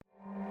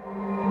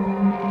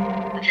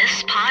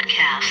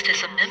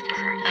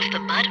the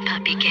Mud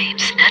Puppy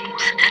Games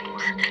Network.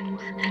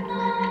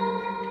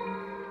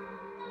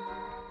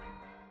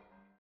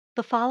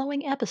 The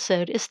following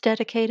episode is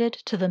dedicated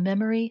to the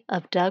memory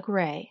of Doug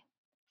Ray,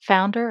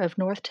 founder of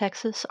North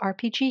Texas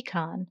RPG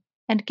Con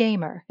and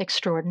gamer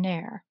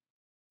extraordinaire.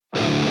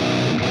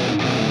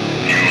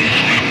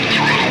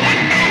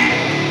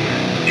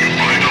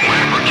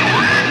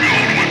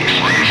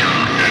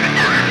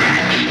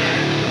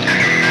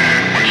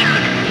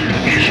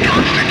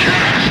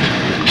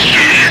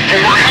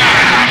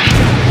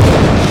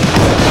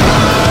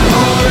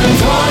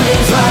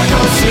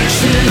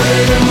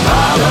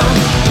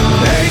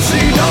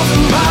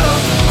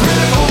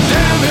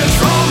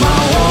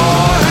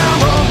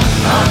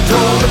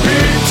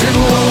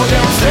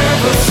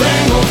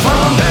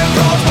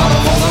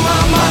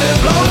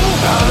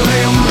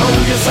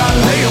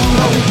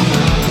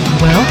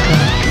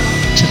 Welcome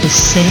to the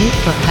Save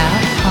for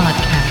Half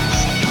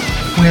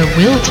podcast, where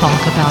we'll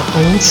talk about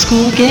old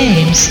school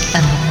games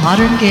and the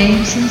modern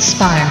games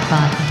inspired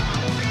by them.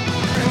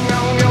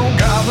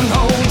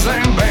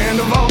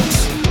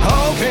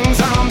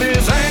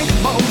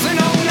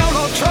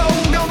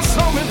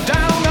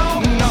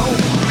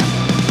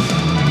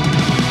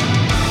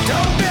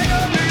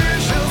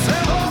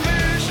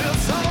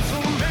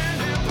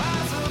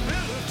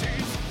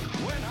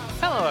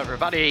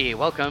 Everybody,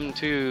 welcome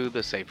to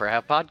the Save for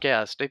Half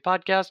podcast, a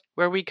podcast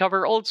where we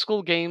cover old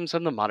school games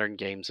and the modern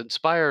games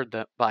inspired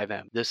by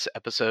them. This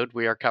episode,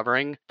 we are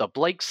covering the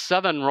Blake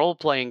 7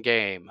 role-playing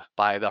game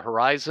by the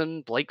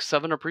Horizon Blake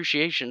 7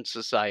 Appreciation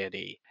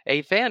Society,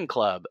 a fan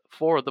club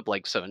for the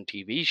Blake 7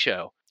 TV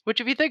show,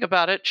 which, if you think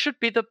about it, should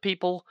be the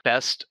people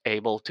best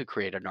able to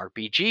create an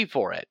RPG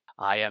for it.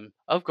 I am,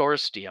 of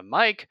course, DM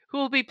Mike, who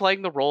will be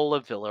playing the role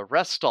of Villa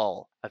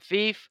Restall, a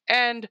thief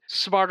and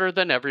smarter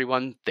than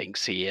everyone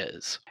thinks he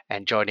is.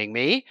 And joining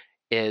me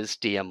is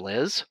DM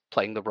Liz,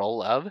 playing the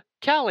role of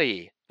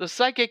Callie, the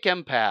psychic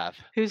empath.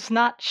 Who's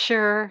not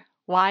sure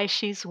why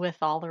she's with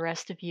all the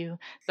rest of you.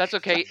 That's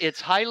okay.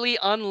 It's highly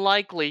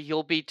unlikely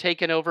you'll be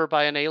taken over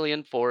by an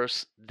alien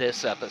force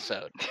this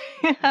episode.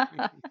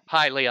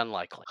 Highly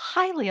unlikely.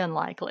 Highly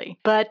unlikely,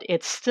 but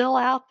it's still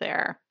out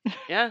there.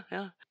 Yeah.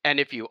 And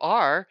if you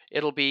are,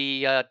 it'll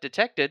be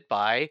detected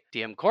by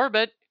DM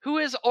Corbett, who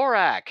is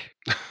Aurak.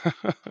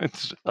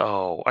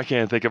 I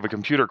can't think of a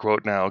computer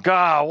quote now.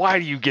 God, why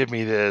do you give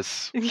me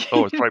this?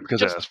 Oh, it's probably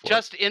because I asked for it.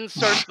 Just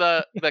insert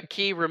the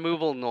key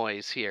removal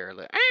noise here.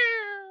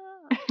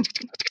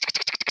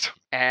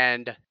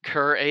 And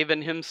Kerr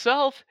Avon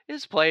himself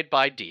is played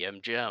by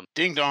DM Jim.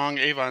 Ding dong,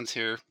 Avon's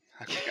here.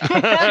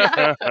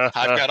 I've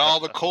got all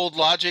the cold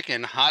logic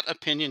and hot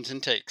opinions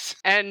and takes.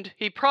 And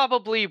he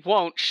probably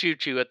won't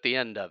shoot you at the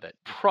end of it.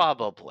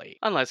 Probably.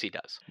 Unless he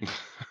does.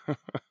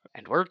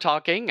 And we're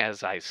talking,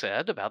 as I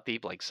said, about the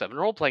Blake 7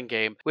 role-playing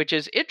game, which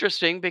is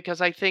interesting because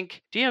I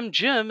think DM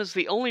Jim is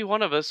the only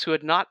one of us who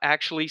had not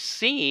actually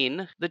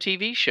seen the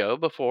TV show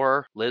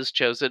before Liz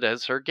chose it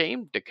as her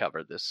game to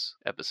cover this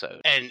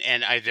episode.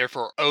 And I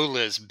therefore owe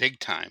Liz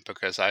big time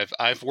because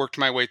I've worked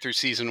my way through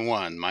season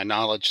 1. My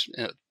knowledge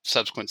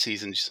subsequent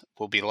seasons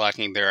will be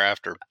lacking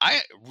thereafter.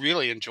 I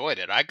really enjoyed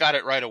it. I got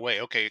it right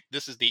away. Okay,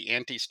 this is the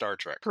anti-Star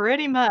Trek.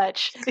 Pretty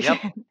much. Yep.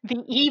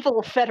 The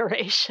evil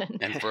Federation.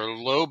 And for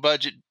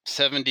low-budget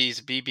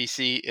 70s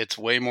BBC, it's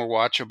way more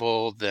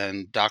watchable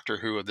than Doctor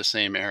Who of the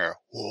same era.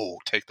 Whoa,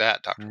 take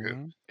that, Doctor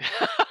Who.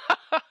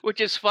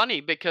 Which is funny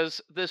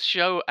because this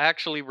show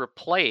actually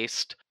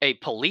replaced a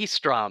police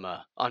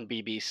drama on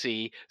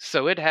BBC,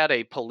 so it had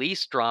a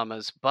police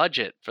drama's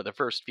budget for the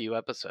first few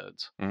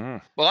episodes.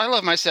 Mm. Well, I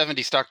love my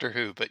 70s Doctor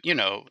Who, but,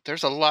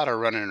 there's a lot of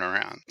running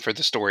around for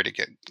the story to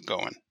get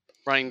going.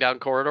 Running down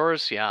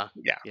corridors? Yeah.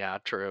 Yeah. Yeah,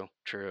 true.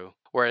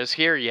 Whereas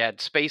here you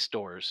had space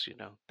doors,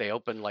 They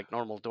opened like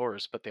normal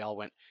doors, but they all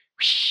went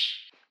whoosh.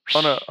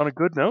 On a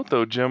good note,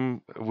 though,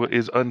 Jim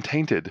is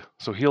untainted,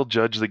 so he'll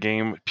judge the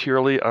game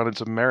purely on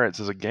its merits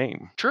as a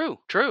game. True.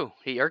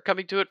 You're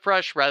coming to it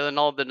fresh rather than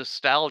all the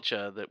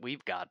nostalgia that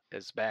we've got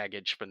as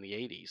baggage from the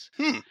 80s.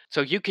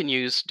 So you can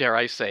use, dare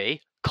I say,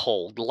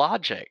 cold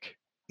logic.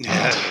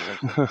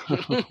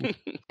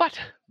 But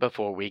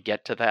before we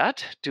get to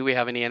that, do we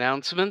have any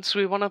announcements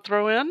we want to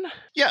throw in?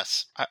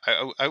 Yes.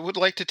 I would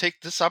like to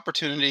take this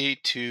opportunity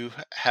to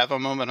have a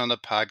moment on the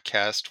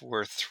podcast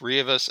where 3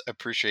 of us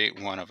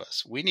appreciate one of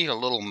us. We need a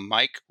little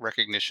mic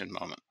recognition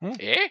moment.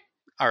 Eh?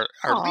 Our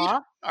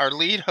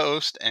lead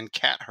host and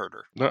cat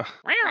herder.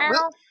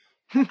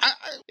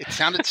 It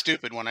sounded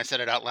stupid when I said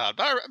it out loud,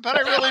 but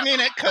I really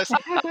mean it because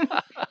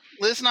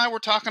Liz and I were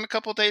talking a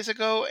couple days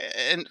ago,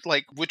 and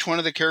like, which one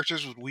of the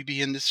characters would we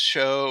be in this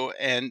show,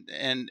 and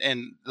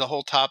the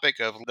whole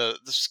topic of the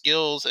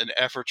skills and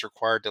efforts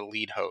required to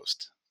lead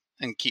host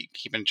and keep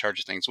in charge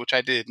of things, which I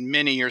did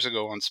many years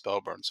ago on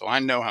Spellburn, so I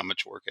know how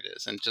much work it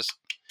is, and just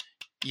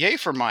yay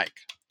for Mike.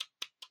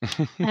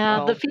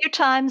 The few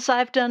times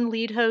I've done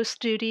lead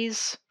host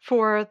duties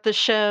for the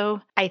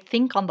show, I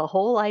think on the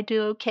whole I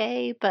do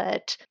okay,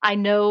 but I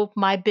know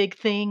my big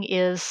thing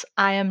is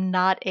I am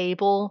not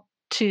able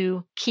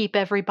to keep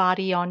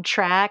everybody on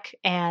track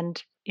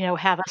and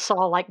have us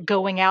all like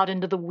going out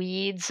into the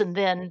weeds and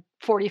then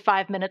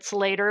 45 minutes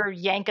later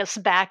yank us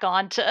back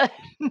onto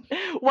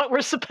what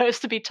we're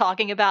supposed to be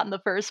talking about in the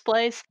first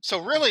place. So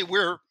really,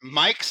 we're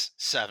Mike's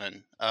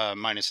 7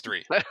 minus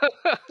 3.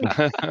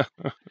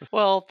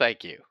 Well,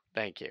 thank you.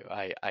 Thank you.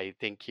 I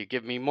think you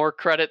give me more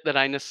credit than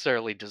I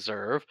necessarily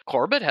deserve.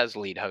 Corbett has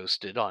lead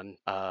hosted on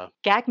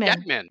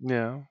Gagman. Gagman.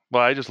 Yeah.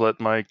 Well, I just let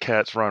my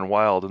cats run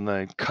wild and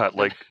then cut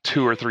like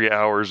 2 or 3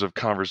 hours of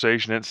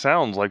conversation. It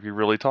sounds like we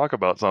really talk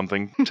about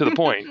something to the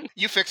point.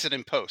 You fix it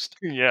in post.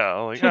 Yeah,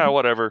 like,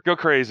 whatever. Go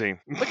crazy.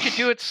 But you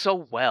do it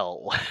so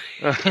well.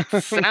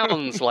 It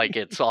sounds like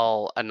it's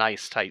all a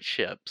nice, tight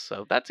ship.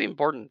 So that's the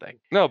important thing.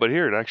 No, but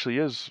here it actually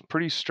is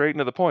pretty straight and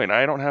to the point.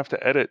 I don't have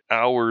to edit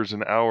hours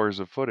and hours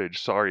of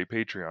footage. Sorry,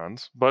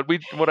 Patreons. But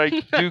what I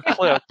do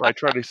clip, I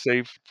try to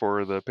save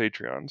for the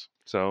Patreons.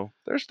 So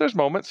there's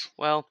moments.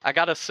 Well, I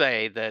gotta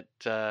say that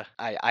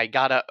I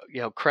gotta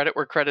credit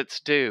where credit's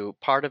due.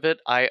 Part of it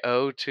I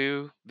owe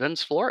to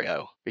Vince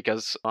Florio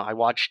because I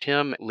watched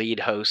him lead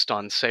host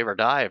on Save or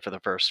Die for the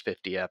first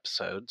 50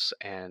 episodes,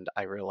 and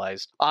I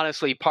realized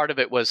honestly part of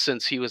it was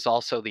since he was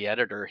also the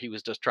editor, he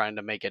was just trying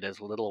to make it as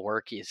little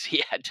worky as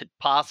he had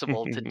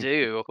possible to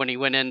do when he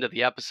went into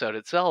the episode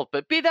itself.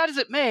 But be that as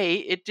it may,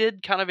 it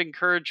did kind of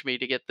encourage me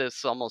to get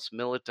this almost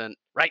militant.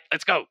 Right,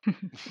 let's go.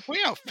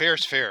 Well,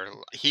 fair's fair.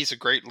 He's a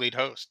great lead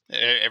host.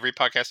 Every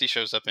podcast he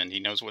shows up in, he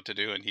knows what to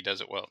do, and he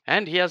does it well.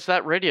 And he has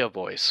that radio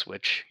voice,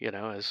 which,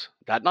 is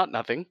that not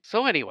nothing.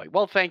 So anyway,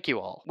 well, thank you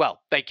all.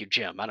 Well, thank you,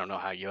 Jim. I don't know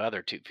how you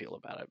other two feel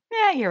about it.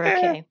 Yeah, you're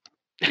okay.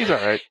 He's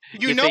all right.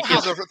 You know how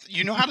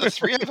the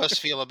three of us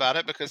feel about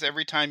it because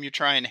every time you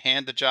try and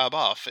hand the job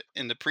off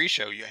in the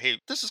pre-show,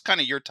 hey, this is kind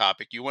of your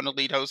topic. You want to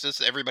lead host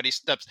this? Everybody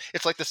steps.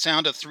 It's like the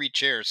sound of 3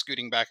 chairs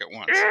scooting back at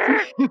once.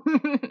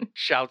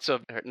 Shouts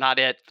of not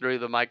it through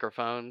the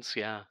microphones.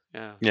 Yeah.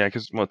 Yeah,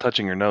 because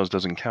touching your nose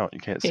doesn't count.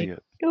 You can't see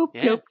it.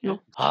 Nope.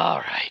 All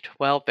right.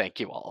 Well, thank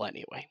you all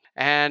anyway.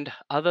 And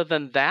other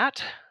than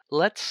that,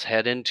 let's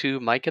head into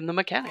Mike and the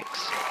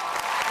Mechanics.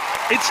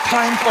 It's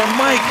time for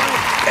Mike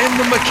and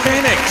the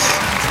Mechanics.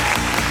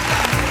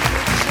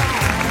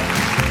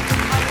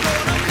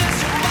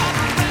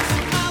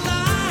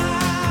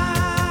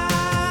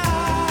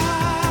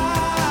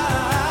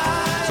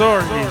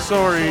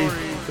 Sorry.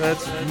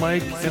 That's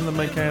Mike and the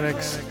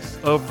Mechanics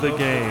of the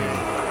game.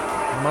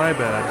 My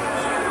bad.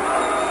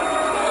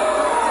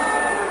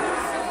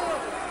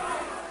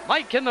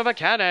 Mike and the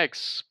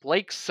Mechanics,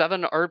 Blake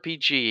 7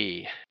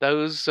 RPG.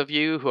 Those of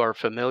you who are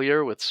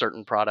familiar with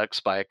certain products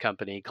by a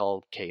company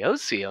called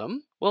Chaosium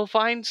will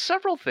find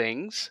several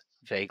things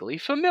vaguely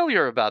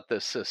familiar about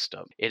this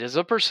system. It is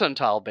a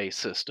percentile-based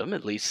system,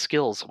 at least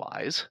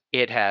skills-wise.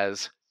 It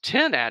has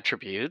 10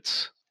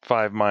 attributes.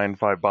 5 mind,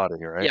 5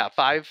 body, right? Yeah,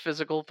 5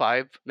 physical,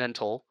 5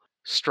 mental.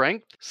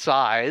 Strength,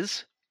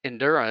 size,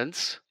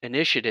 endurance,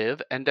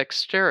 initiative, and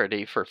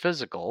dexterity for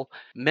physical.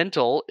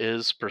 Mental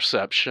is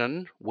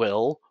perception,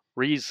 will,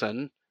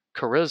 reason,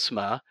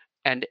 charisma,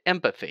 and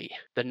empathy.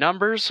 The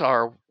numbers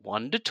are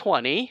 1 to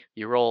 20.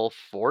 You roll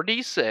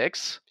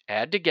 4d6,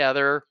 add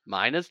together,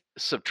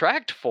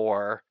 subtract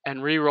 4,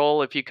 and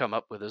re-roll if you come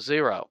up with a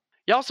 0.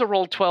 You also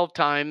roll 12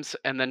 times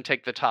and then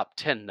take the top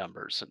 10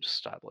 numbers and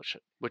establish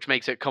it, which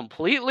makes it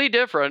completely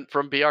different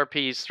from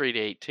BRP's 3 to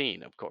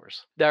 18, of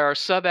course. There are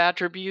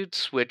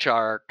sub-attributes, which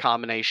are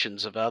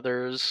combinations of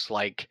others,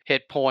 like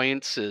hit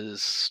points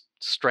is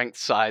strength,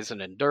 size,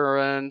 and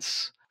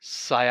endurance.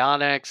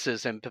 Psionics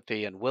is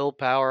empathy and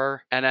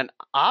willpower. And an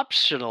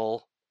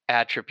optional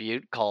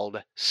attribute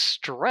called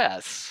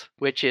stress,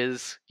 which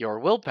is your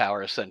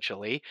willpower,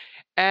 essentially.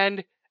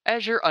 And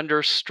as you're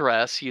under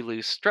stress, you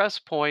lose stress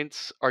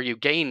points, or you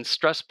gain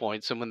stress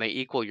points, and when they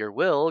equal your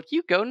will,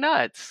 you go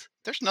nuts.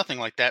 There's nothing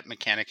like that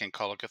mechanic in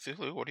Call of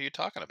Cthulhu. What are you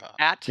talking about?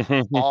 At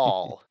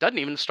all. Doesn't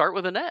even start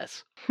with an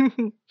S.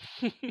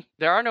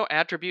 There are no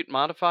attribute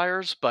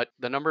modifiers, but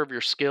the number of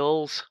your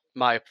skills,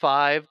 my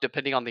 5,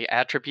 depending on the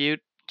attribute,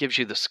 gives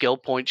you the skill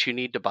points you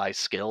need to buy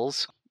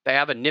skills. They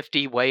have a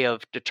nifty way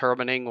of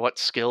determining what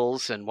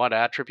skills and what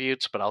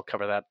attributes, but I'll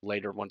cover that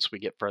later once we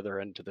get further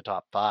into the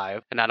top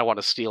 5. And I don't want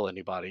to steal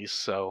anybody's,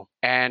 so.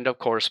 And of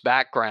course,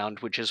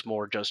 background, which is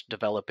more just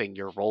developing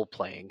your role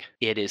playing.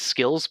 It is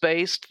skills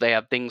based. They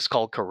have things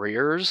called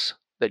careers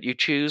that you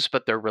choose,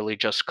 but they're really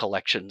just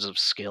collections of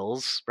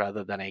skills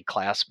rather than a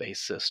class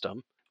based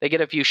system. They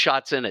get a few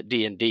shots in at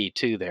D&D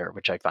too there,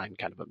 which I find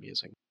kind of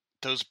amusing.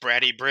 Those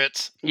bratty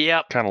Brits.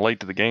 Yep. Kind of late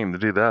to the game to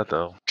do that,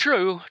 though.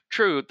 True.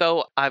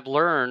 Though I've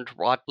learned,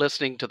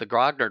 listening to the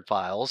Grognard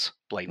Files,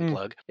 blatant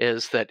plug,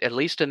 is that at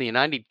least in the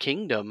United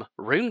Kingdom,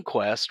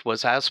 RuneQuest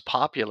was as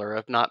popular,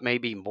 if not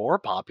maybe more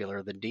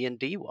popular than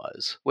D&D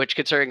was. Which,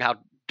 considering how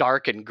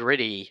dark and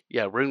gritty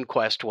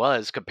RuneQuest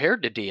was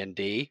compared to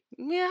D&D,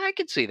 yeah, I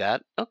could see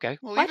that. Okay.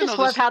 Well, I just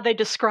love how they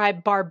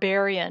describe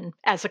barbarian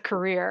as a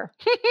career.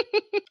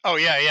 Oh,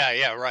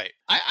 yeah, right.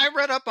 I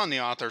read up on the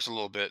authors a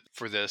little bit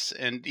for this,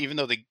 and even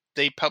though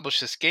they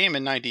published this game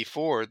in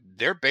 94,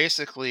 they're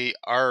basically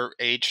our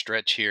age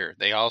stretch here.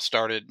 They all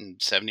started in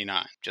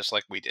 79, just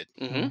like we did.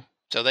 Mm-hmm.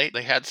 So they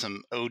had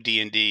some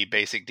OD&D,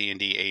 basic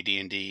D&D,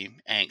 AD&D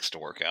angst to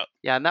work out.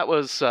 Yeah, and that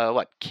was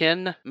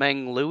Ken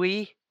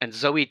Manglui and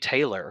Zoe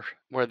Taylor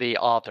were the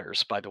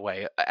authors, by the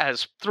way,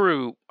 as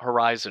through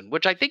Horizon,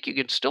 which I think you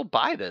can still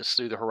buy this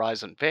through the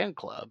Horizon fan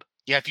club.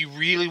 Yeah, if you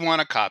really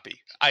want a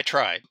copy, I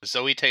tried.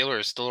 Zoe Taylor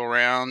is still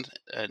around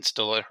and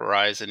still at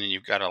Horizon, and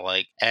you've got to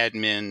like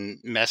admin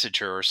message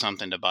her or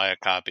something to buy a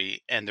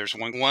copy. And there's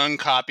one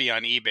copy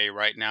on eBay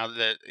right now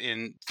that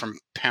from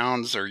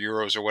pounds or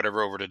euros or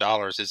whatever over to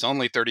dollars is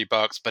only $30,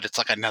 but it's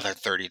like another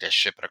 30 to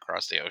ship it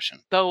across the ocean.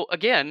 Though,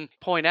 again,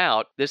 point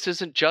out, this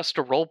isn't just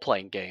a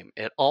role-playing game.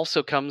 It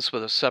also comes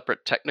with a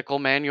separate technical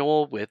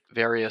manual with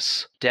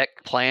various deck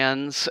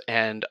plans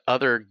and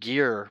other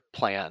gear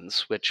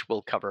plans, which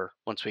we'll cover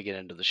once we get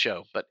into the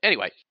show. But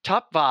anyway,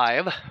 top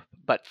 5,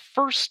 but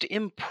first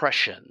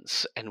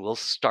impressions. And we'll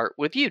start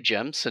with you,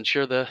 Jim, since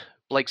you're the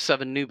Blake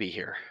 7 newbie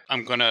here.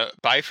 I'm going to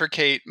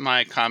bifurcate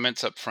my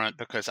comments up front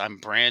because I'm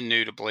brand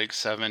new to Blake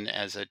 7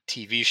 as a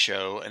TV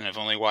show, and I've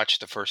only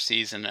watched the first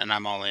season, and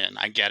I'm all in.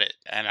 I get it,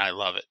 and I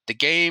love it. The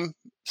game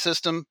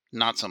system,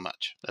 not so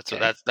much.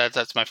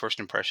 That's my first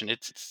impression.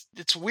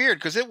 It's weird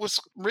because it was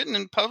written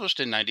and published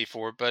in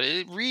 '94, but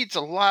it reads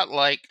a lot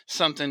like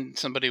something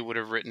somebody would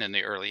have written in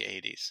the early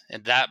 '80s,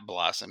 and that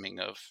blossoming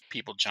of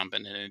people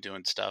jumping in and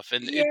doing stuff.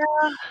 And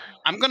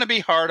I'm going to be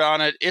hard on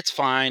it. It's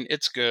fine.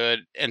 It's good,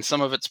 and some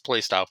of it's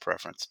playstyle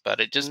preference, but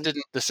it just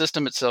didn't. The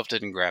system itself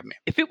didn't grab me.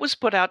 If it was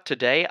put out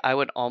today, I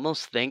would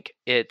almost think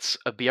it's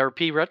a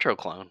BRP retro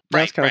clone.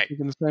 I was kind of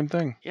thinking the same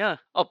thing. Yeah.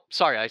 Oh,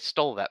 sorry, I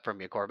stole that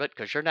from you, Corbett,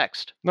 because you're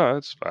next.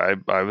 No,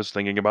 I was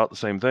thinking about the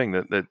same thing.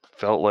 That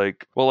felt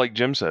like, well, like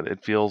Jim said,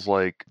 it feels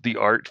like the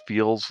art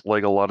feels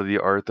like a lot of the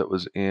art that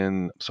was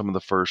in some of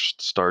the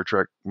first Star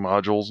Trek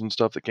modules and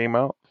stuff that came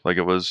out. Like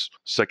it was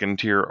second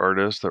tier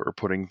artists that were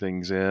putting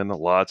things in,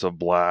 lots of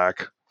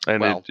black.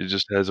 And it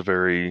just has a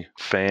very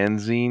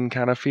fanzine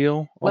kind of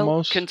feel,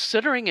 almost. Well,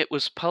 considering it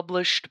was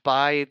published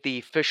by the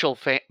official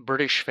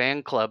British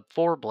fan club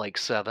for Blake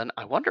 7,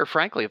 I wonder,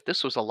 frankly, if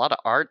this was a lot of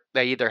art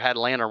they either had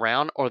laying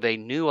around or they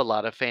knew a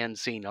lot of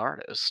fanzine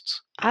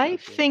artists. I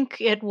think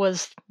it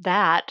was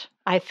that.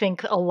 I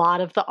think a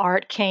lot of the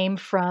art came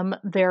from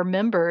their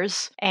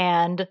members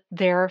and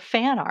their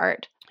fan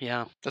art.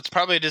 Yeah. That's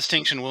probably a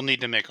distinction we'll need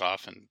to make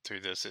often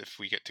through this if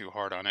we get too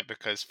hard on it,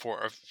 because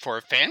for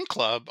a fan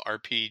club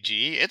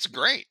RPG, it's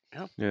great.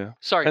 Yeah.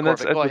 Sorry, and Corbett,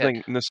 that's go the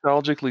ahead. thing.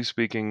 Nostalgically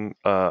speaking,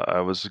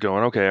 I was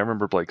going, okay, I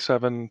remember Blake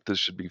 7. This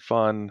should be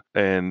fun.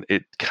 And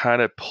it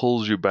kind of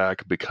pulls you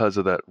back because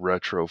of that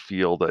retro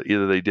feel that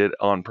either they did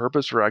on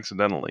purpose or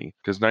accidentally.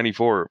 Because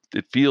 94,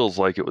 it feels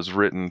like it was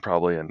written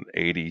probably in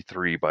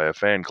 83 by a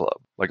fan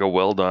club, like a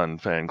well-done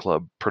fan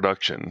club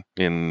production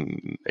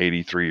in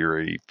 83 or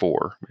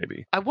 84,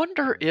 maybe. I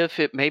wonder if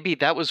maybe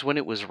that was when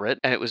it was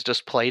written and it was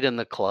just played in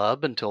the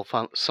club until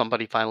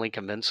somebody finally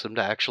convinced them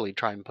to actually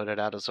try and put it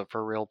out as a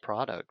for real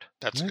product.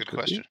 That's a good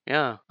question.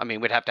 Yeah. I mean,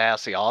 we'd have to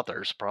ask the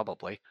authors,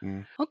 probably.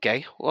 Mm.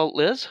 Okay. Well,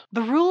 Liz?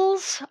 The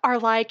rules are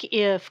like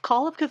if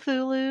Call of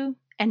Cthulhu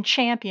and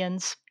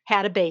Champions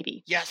had a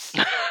baby. Yes.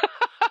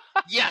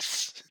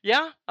 Yes.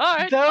 Yeah. All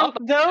right.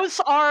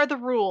 Those are the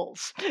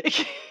rules.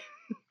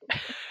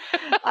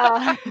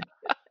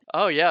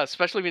 Oh, yeah.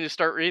 Especially when you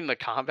start reading the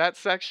combat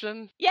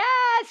section.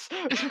 Yes!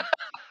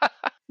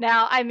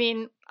 Now, I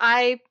mean,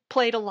 I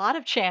played a lot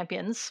of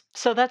Champions,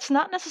 so that's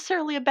not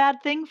necessarily a bad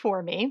thing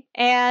for me.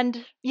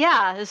 And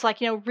yeah, it's like,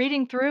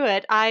 reading through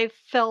it, I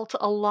felt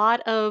a lot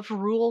of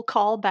rule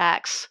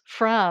callbacks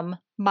from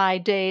my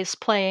days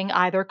playing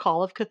either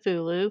Call of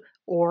Cthulhu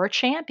or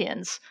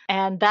Champions.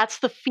 And that's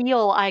the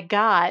feel I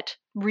got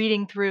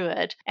reading through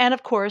it. And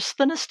of course,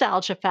 the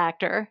nostalgia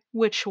factor,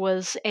 which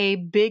was a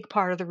big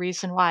part of the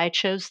reason why I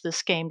chose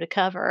this game to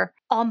cover.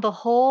 On the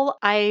whole,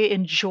 I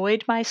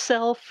enjoyed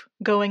myself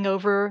going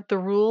over the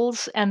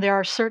rules, and there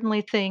are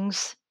certainly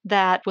things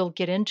that we'll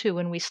get into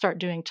when we start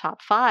doing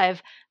top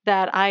 5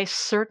 that I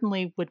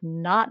certainly would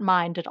not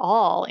mind at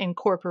all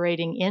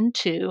incorporating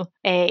into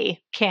a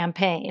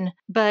campaign.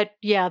 But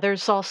yeah,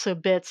 there's also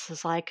bits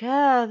that's like,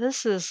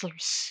 this is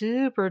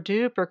super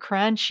duper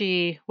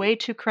crunchy, way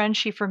too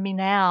crunchy for me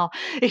now.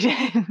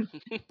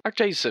 Our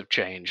tastes have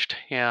changed.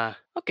 Yeah.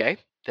 Okay.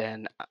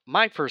 Then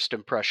my first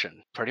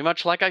impression, pretty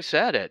much like I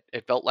said,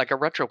 it felt like a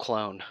retro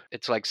clone.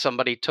 It's like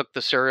somebody took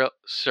the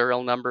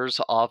serial numbers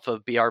off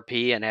of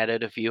BRP and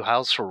added a few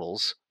house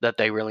rules that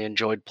they really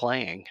enjoyed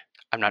playing.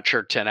 I'm not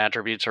sure 10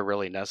 attributes are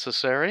really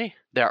necessary.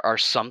 There are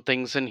some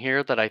things in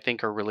here that I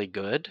think are really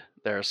good.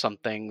 There are some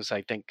things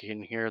I think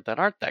in here that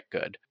aren't that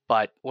good.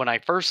 But when I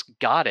first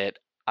got it,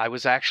 I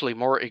was actually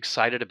more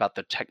excited about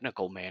the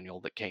technical manual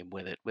that came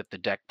with it, with the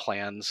deck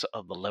plans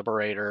of the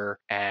Liberator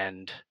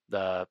and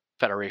the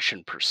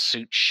Federation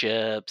pursuit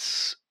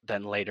ships,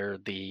 then later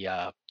the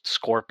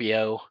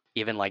Scorpio.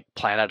 even like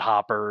planet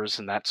hoppers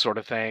and that sort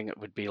of thing. It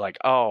would be like,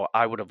 oh,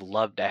 I would have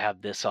loved to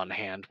have this on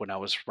hand when I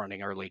was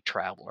running Early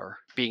Traveler,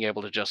 being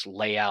able to just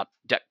lay out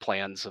deck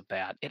plans of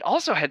that. It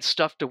also had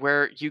stuff to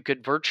where you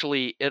could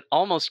virtually, it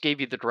almost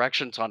gave you the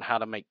directions on how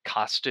to make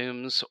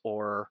costumes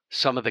or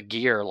some of the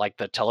gear, like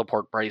the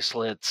teleport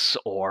bracelets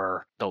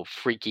or the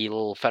freaky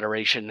little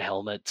Federation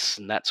helmets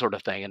and that sort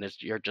of thing. And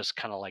you're just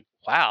kind of like,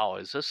 wow,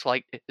 is this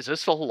the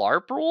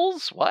LARP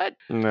rules? What?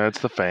 No,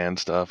 it's the fan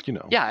stuff, you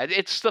know. Yeah,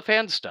 it's the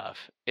fan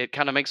stuff. It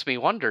kind of makes me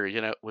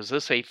wonder, was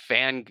this a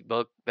fan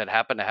book that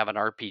happened to have an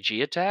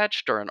RPG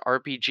attached, or an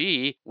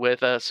RPG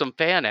with some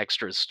fan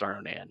extras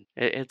thrown in?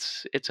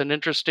 It's an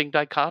interesting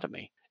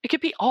dichotomy. It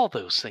could be all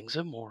those things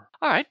and more.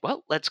 All right,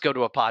 well, let's go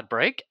to a pod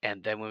break,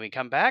 and then when we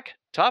come back,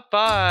 top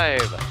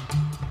 5.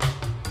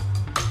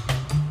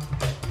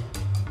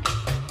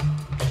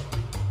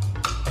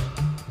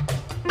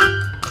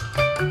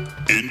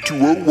 Into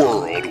a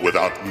world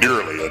without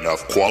nearly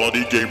enough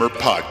quality gamer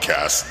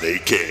podcasts, they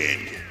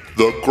came.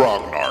 The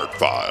Grognard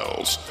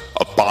Files,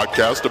 a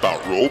podcast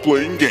about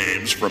role-playing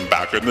games from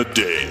back in the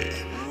day.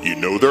 You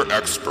know they're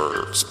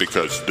experts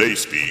because they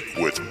speak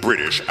with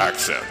British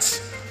accents.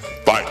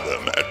 Find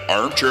them at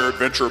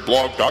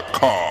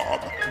armchairadventureblog.com,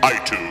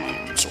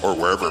 iTunes, or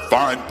wherever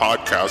fine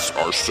podcasts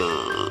are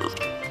served.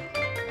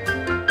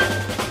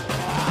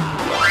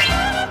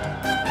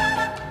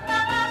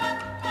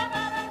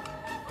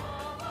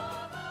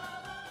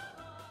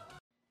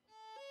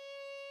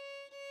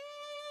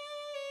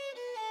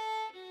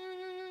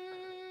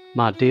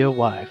 My dear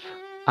wife,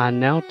 I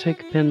now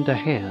take pen to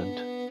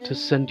hand to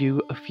send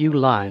you a few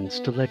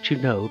lines to let you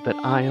know that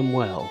I am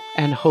well,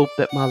 and hope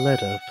that my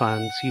letter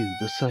finds you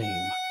the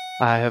same.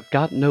 I have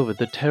gotten over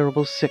the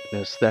terrible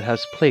sickness that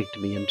has plagued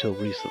me until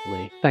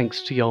recently,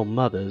 thanks to your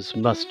mother's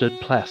mustard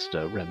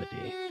plaster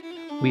remedy.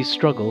 We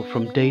struggle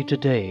from day to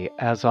day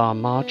as our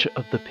march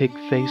of the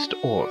pig-faced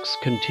orcs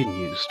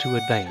continues to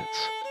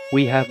advance.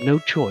 We have no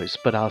choice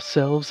but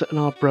ourselves and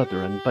our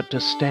brethren but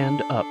to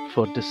stand up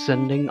for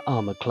descending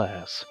armor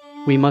class.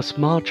 We must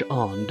march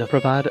on to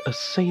provide a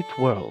safe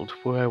world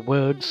where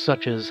words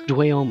such as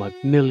Dweoma,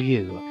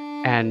 milieu,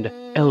 and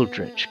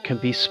eldritch can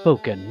be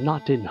spoken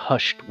not in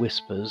hushed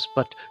whispers,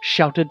 but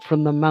shouted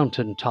from the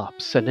mountain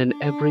tops and in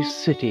every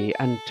city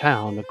and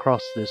town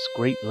across this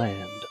great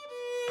land.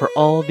 For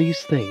all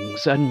these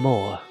things and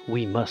more,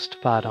 we must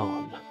fight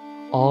on.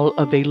 All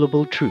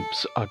available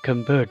troops are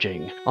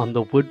converging on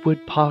the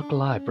Woodward Park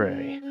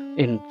Library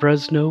in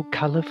Fresno,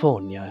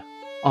 California,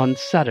 on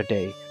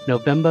Saturday,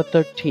 November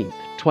 13th,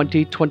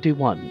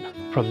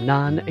 2021, from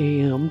 9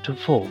 a.m. to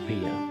 4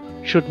 p.m.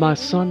 Should my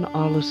son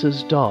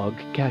Arlus's dog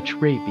catch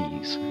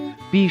rabies,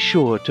 be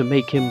sure to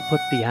make him put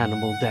the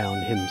animal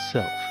down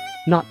himself.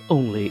 Not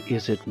only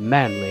is it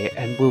manly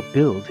and will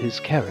build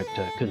his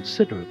character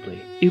considerably,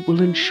 it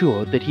will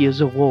ensure that he is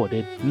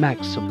awarded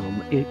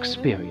maximum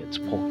experience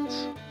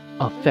points.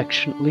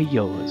 Affectionately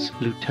yours,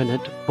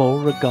 Lieutenant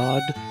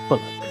Beauregard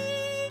Bullock.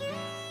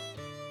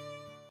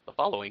 The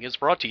following is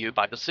brought to you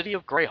by the City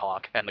of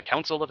Greyhawk and the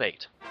Council of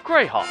Eight.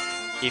 Greyhawk,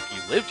 if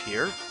you lived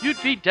here,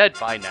 you'd be dead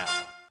by now.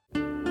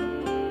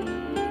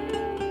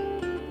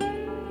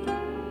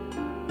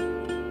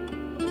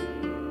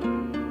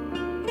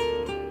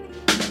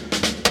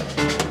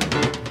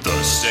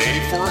 The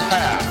Save for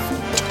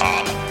Half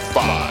Top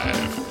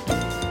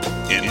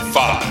 5. In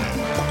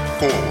 5,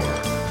 4,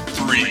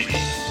 3,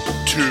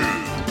 2.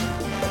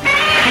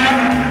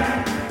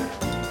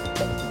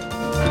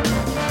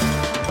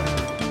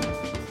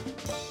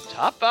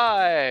 Top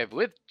 5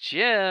 with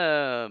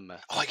Jim.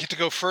 Oh, I get to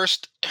go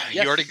first.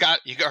 Yes. You already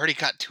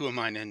got two of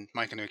mine in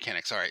Mike and the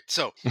Mechanics. All right,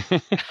 so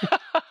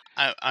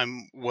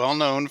I'm well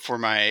known for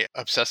my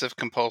obsessive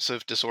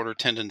compulsive disorder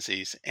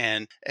tendencies,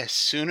 and as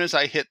soon as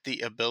I hit the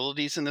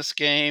abilities in this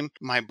game,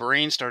 my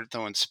brain started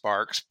throwing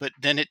sparks. But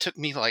then it took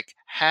me like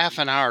half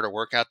an hour to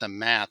work out the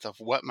math of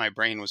what my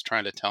brain was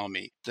trying to tell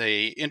me.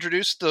 They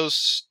introduced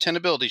those 10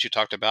 abilities you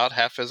talked about,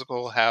 half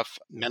physical, half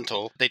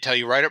mental. They tell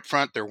you right up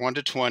front they're 1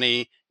 to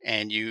 20.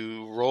 And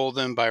you roll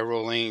them by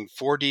rolling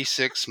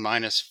 4d6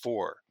 minus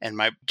 4. And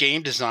my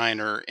game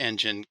designer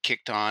engine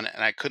kicked on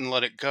and I couldn't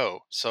let it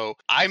go. So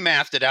I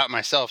mathed it out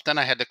myself. Then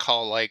I had to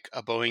call like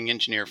a Boeing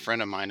engineer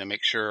friend of mine to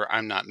make sure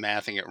I'm not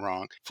mathing it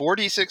wrong.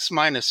 4d6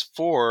 minus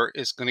 4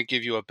 is going to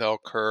give you a bell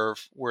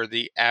curve where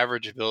the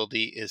average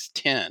ability is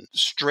 10.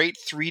 Straight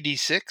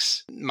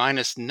 3d6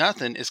 minus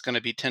nothing is going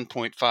to be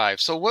 10.5.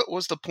 So what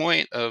was the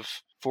point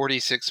of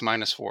 46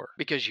 minus 4?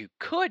 Because you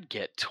could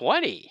get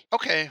 20.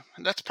 Okay,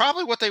 that's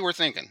probably what they were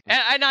thinking.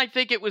 And I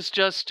think it was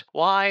just,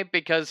 why?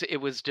 Because it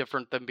was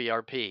different than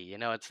BRP. You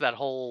know, it's that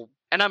whole,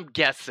 and I'm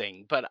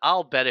guessing, but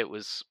I'll bet it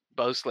was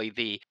mostly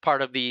the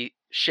part of the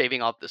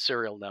shaving off the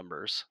serial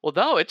numbers. Well,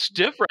 no, it's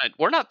different.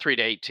 We're not 3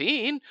 to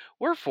 18.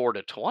 We're 4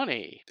 to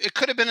 20. It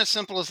could have been as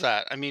simple as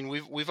that. I mean,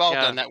 we've all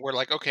done that. We're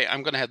like, okay,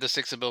 I'm going to have the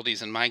 6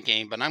 abilities in my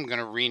game, but I'm going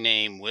to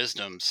rename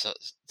Wisdom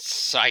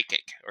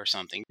Psychic or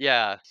something.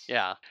 Yeah.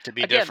 To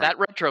be Again, different. that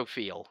retro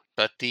feel.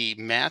 But the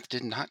math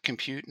did not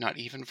compute, not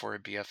even for a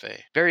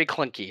BFA. Very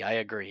clunky, I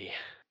agree.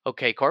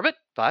 Okay, Corbett,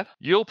 5.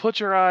 You'll put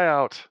your eye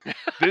out.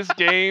 This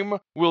game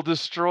will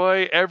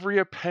destroy every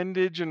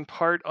appendage and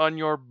part on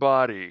your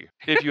body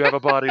if you have a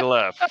body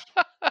left.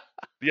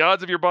 The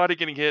odds of your body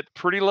getting hit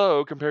pretty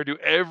low compared to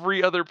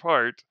every other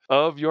part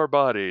of your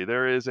body.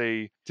 There is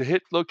a to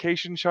hit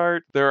location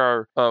chart.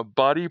 There are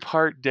body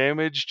part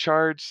damage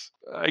charts.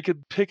 I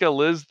could pick a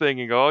Liz thing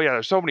and go, oh yeah,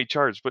 there's so many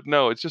charts. But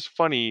no, it's just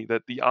funny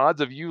that the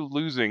odds of you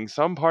losing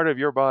some part of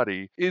your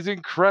body is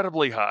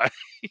incredibly high.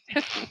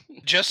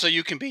 Just so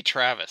you can be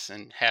Travis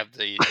and have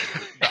the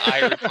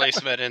eye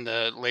replacement and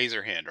the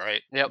laser hand,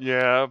 right? Yep.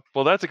 Yeah,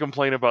 well, that's a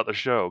complaint about the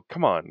show.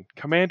 Come on,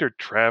 Commander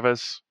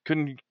Travis.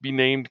 Couldn't be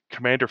named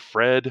Commander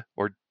Fred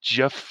or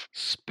Jeff.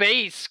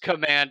 Space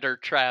Commander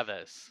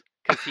Travis.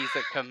 Because he's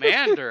a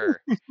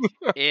commander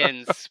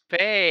in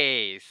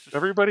space.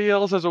 Everybody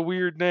else has a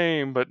weird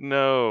name, but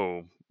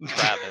no.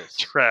 Travis.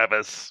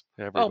 Travis.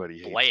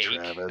 Everybody Blake. hates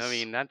Travis. I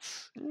mean,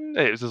 that's...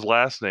 Hey, it was his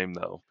last name,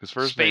 though. His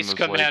first name was Space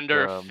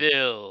Commander like,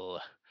 Phil.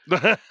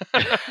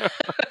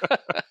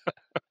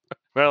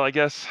 Well, I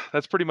guess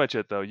that's pretty much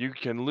it, though. You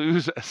can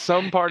lose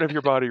some part of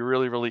your body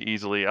really, really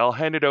easily. I'll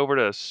hand it over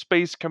to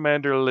Space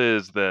Commander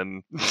Liz,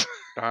 then.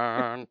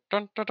 Dun,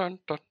 dun, dun, dun,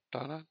 dun,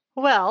 dun.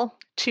 Well,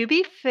 to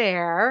be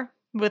fair,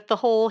 with the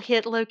whole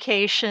hit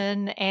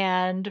location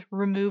and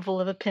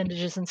removal of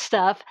appendages and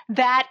stuff,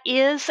 that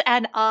is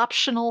an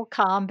optional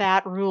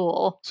combat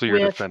rule. So you're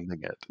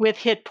defending it. With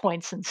hit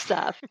points and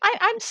stuff.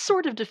 I'm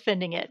sort of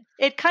defending it.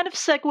 It kind of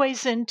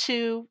segues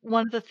into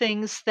one of the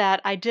things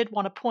that I did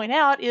want to point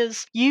out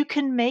is you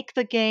can make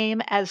the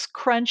game as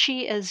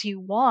crunchy as you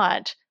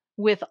want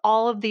with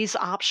all of these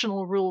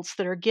optional rules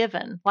that are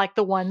given, like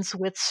the ones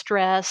with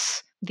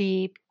stress,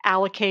 the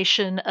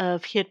allocation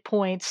of hit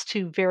points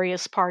to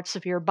various parts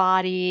of your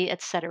body,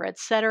 et cetera, et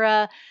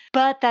cetera.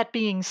 But that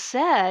being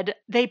said,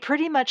 they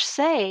pretty much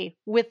say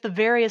with the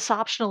various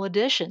optional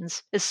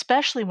additions,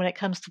 especially when it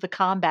comes to the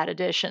combat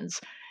additions,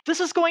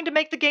 this is going to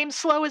make the game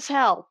slow as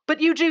hell,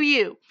 but you do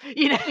you.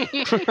 You know?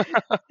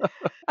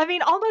 I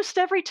mean, almost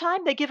every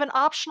time they give an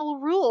optional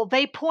rule,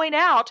 they point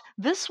out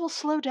this will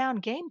slow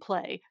down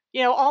gameplay.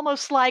 You know,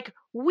 almost like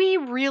we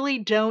really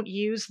don't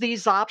use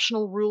these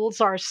optional rules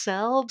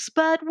ourselves,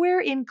 but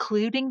we're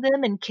including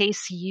them in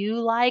case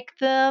you like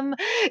them.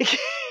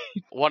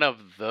 One of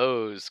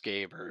those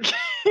gamers.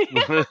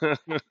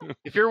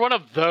 If you're one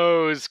of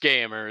those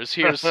gamers,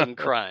 here's some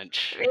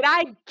crunch. I mean,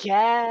 I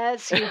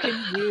guess you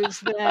can use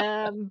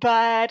them,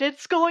 but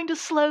it's going to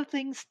slow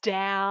things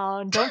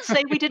down. Don't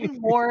say we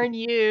didn't warn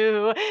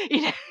you.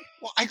 You know?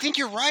 Well, I think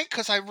you're right,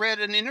 because I read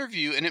an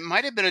interview, and it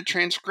might have been a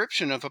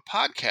transcription of a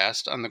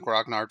podcast on the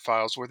Grognard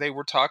Files where they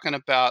were talking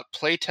about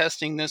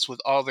playtesting this with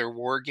all their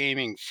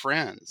wargaming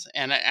friends.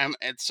 And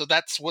so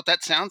that's what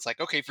that sounds like.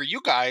 Okay, for you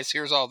guys,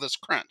 here's all this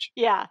crunch.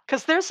 Yeah,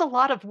 because there's a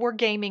lot of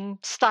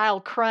wargaming style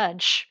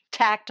crunch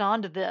tacked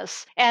onto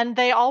this, and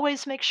they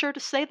always make sure to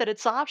say that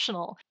it's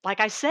optional. Like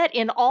I said,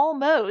 in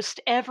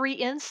almost every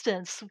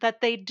instance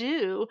that they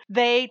do,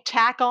 they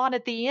tack on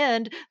at the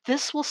end,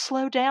 this will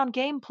slow down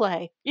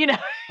gameplay. You know?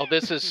 Oh,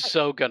 this is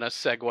so gonna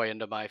segue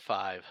into my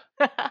 5.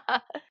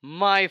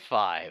 My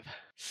 5.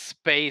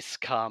 Space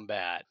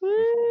combat.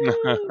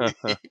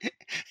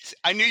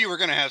 I knew you were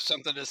going to have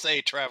something to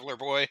say, Traveler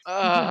Boy.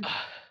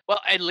 Well,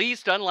 at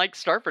least unlike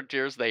Star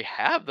Frontiers, they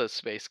have the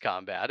space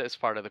combat as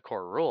part of the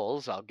core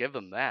rules. I'll give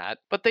them that.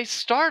 But they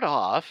start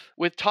off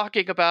with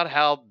talking about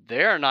how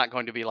they're not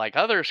going to be like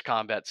other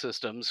combat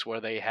systems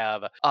where they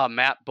have a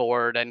map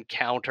board and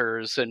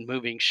counters and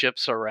moving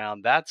ships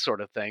around, that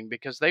sort of thing,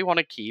 because they want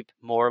to keep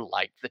more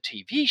like the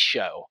TV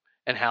show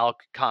and how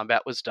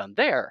combat was done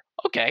there.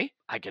 Okay,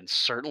 I can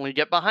certainly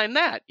get behind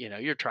that. You know,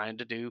 you're trying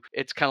to do,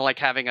 it's kind of like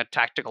having a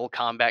tactical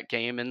combat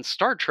game in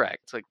Star Trek.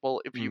 It's like,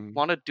 well, if you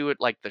want to do it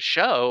like the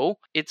show,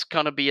 it's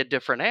going to be a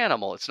different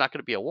animal. It's not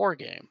going to be a war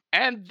game.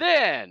 And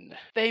then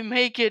they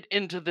make it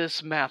into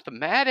this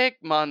mathematic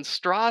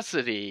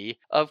monstrosity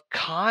of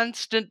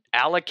constant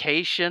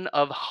allocation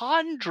of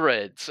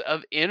hundreds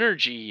of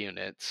energy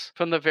units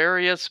from the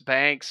various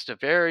banks to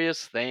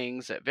various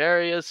things at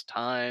various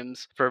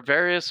times for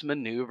various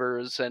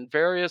maneuvers and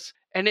various...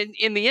 And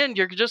in the end,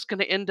 you're just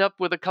going to end up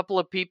with a couple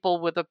of people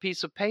with a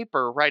piece of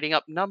paper writing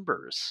up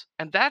numbers.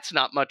 And that's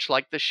not much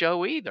like the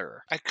show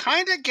either. I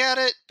kind of get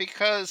it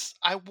because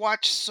I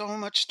watch so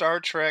much Star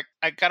Trek.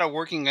 I got a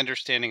working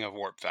understanding of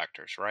warp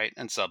factors, right?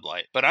 And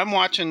sublight. But I'm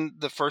watching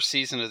the first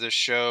season of this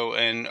show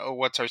and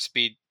what's our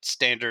speed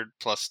standard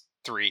plus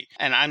 3.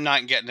 And I'm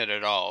not getting it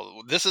at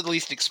all. This at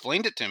least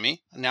explained it to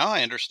me. Now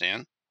I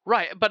understand.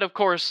 Right, but of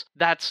course,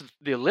 that's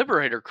the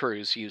Liberator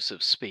crew's use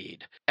of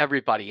speed.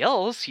 Everybody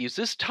else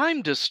uses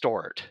time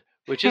distort,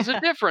 which is a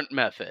different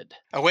method.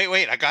 Oh,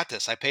 wait, I got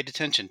this. I paid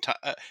attention.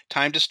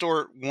 Time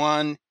distort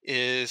 1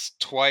 is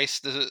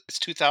twice it's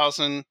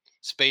 2,000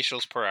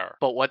 spatials per hour.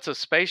 But what's a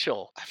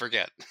spatial? I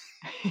forget.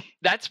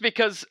 That's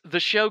because the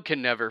show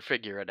can never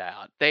figure it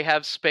out. They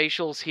have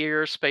spatials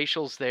here,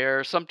 spatials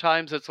there.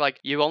 Sometimes it's like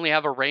you only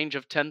have a range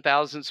of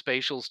 10,000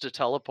 spatials to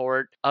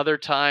teleport. Other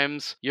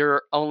times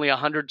you're only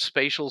 100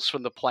 spatials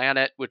from the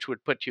planet, which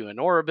would put you in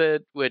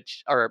orbit,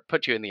 or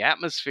put you in the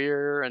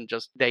atmosphere, and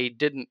just they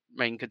didn't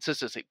maintain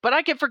consistency. But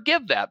I can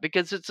forgive that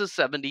because it's a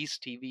 70s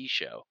TV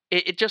show.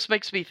 It just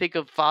makes me think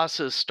of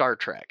Foss's Star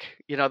Trek.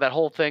 You know, that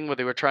whole thing where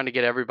they were trying to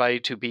get everybody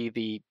to be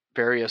the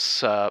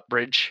various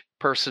bridge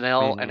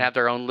personnel and have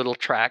their own little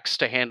tracks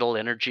to handle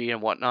energy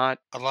and whatnot.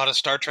 A lot of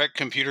Star Trek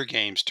computer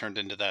games turned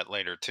into that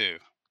later, too.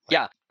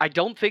 Yeah, I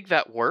don't think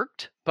that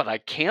worked, but I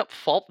can't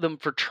fault them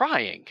for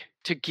trying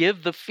to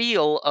give the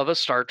feel of a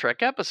Star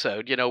Trek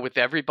episode, you know, with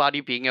everybody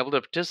being able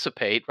to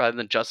participate rather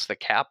than just the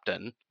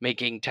captain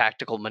making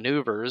tactical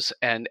maneuvers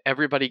and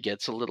everybody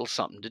gets a little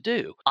something to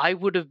do. I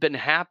would have been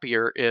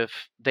happier if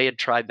they had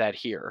tried that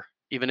here.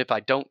 Even if I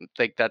don't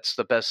think that's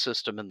the best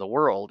system in the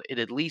world, it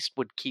at least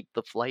would keep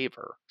the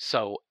flavor.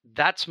 So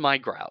that's my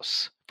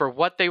grouse. For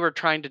what they were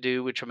trying to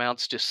do, which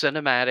amounts to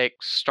cinematic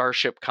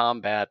starship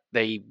combat,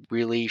 they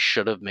really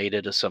should have made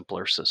it a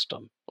simpler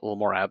system, a little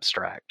more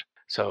abstract.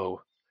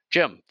 So,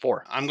 Jim,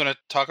 4. I'm going to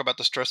talk about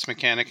the stress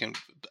mechanic, and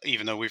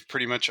even though we've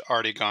pretty much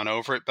already gone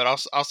over it, but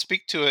I'll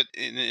speak to it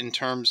in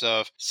terms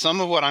of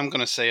some of what I'm going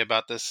to say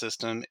about this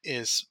system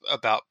is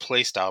about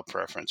playstyle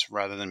preference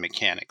rather than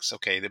mechanics.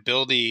 Okay, the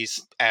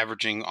abilities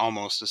averaging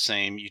almost the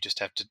same, you just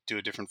have to do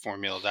a different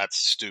formula. That's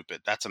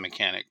stupid. That's a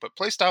mechanic. But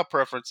playstyle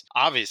preference,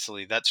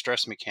 obviously, that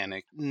stress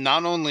mechanic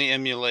not only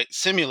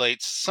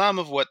simulates some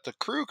of what the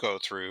crew go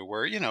through,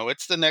 where, you know,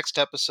 it's the next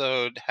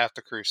episode, half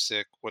the crew's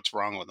sick, what's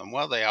wrong with them?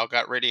 Well, they all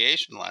got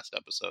radiation last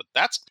episode.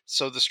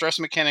 So the stress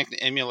mechanic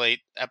to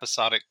emulate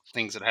episodic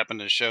things that happen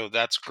in the show,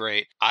 that's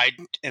great. I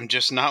am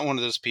just not one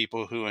of those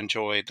people who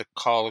enjoy the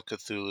Call of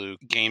Cthulhu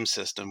game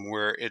system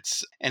where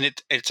it's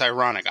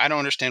ironic. I don't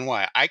understand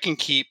why. I can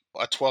keep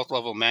a 12th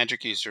level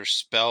magic user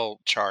spell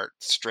chart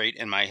straight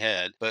in my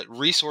head, but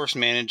resource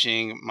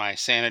managing my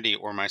sanity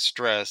or my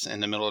stress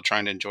in the middle of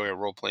trying to enjoy a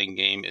role-playing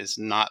game is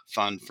not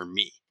fun for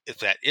me. If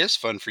that is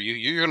fun for you,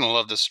 you're going to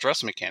love the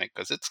stress mechanic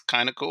because it's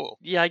kind of cool.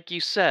 Yeah, like you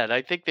said,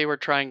 I think they were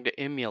trying to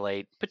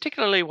emulate,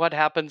 particularly what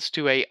happens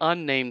to a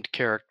unnamed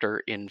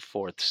character in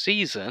 4th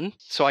season.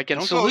 So I can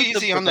Don't salute go them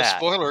easy for on the that.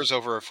 spoilers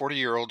over a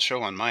 40-year-old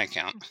show on my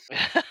account.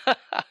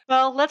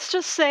 Well, let's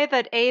just say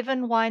that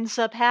Avon winds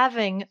up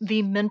having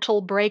the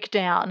mental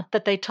breakdown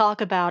that they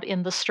talk about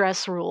in the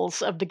stress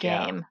rules of the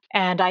Yeah. game.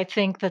 And I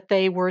think that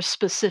they were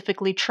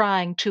specifically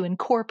trying to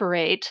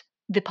incorporate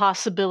the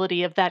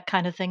possibility of that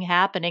kind of thing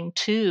happening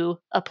to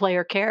a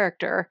player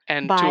character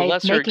And by to a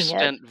lesser making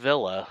extent,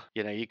 Villa.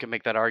 You know, you can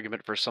make that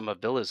argument for some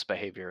of Villa's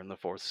behavior in the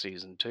 4th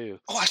season, too.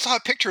 Oh, I saw a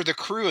picture of the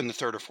crew in the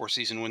 3rd or 4th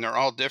season when they're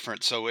all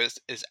different. So is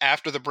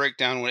after the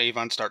breakdown when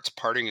Avon starts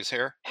parting his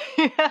hair?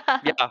 it.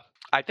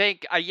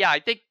 Yeah, I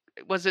think,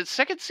 was it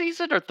 2nd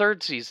season or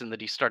 3rd season that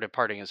he started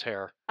parting his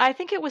hair? I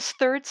think it was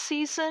 3rd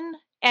season,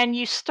 and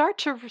you start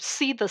to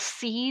see the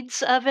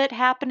seeds of it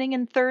happening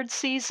in 3rd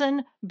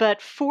season, but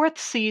 4th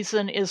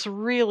season is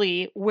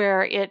really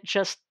where it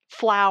just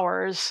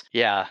flowers.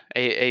 Yeah,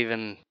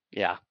 even,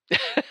 yeah.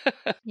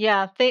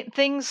 Yeah,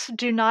 things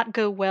do not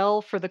go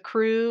well for the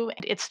crew.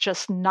 It's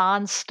just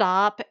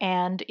nonstop,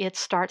 and it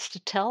starts to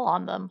tell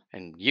on them.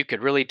 And you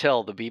could really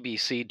tell the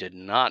BBC did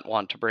not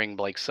want to bring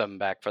Blake 7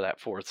 back for that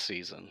 4th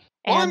season.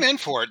 Well, And I'm in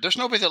for it. There's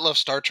nobody that loves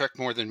Star Trek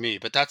more than me,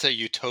 but that's a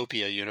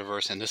utopia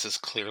universe, and this is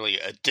clearly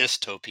a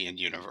dystopian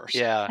universe.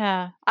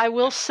 Yeah. I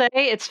will say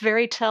it's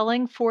very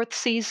telling. 4th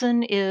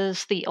season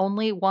is the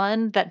only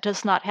one that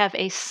does not have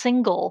a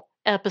single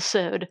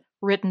episode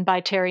written by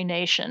Terry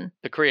Nation.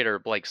 The creator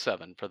of Blake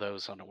 7, for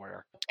those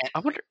unaware. I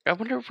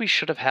wonder if we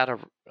should have had a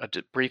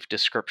brief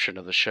description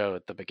of the show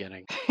at the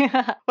beginning.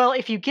 Well,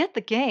 if you get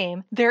the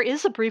game, there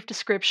is a brief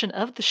description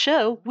of the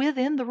show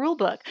within the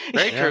rulebook.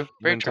 Very true. The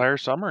Very true. entire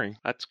summary.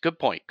 That's a good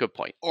point. Good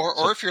point.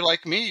 Or if you're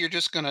like me, you're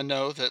just going to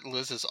know that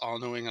Liz is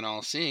all-knowing and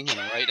all-seeing and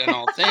right in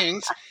all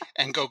things,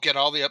 and go get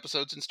all the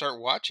episodes and start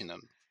watching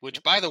them.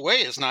 Which, by the way,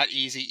 is not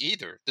easy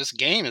either. This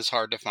game is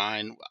hard to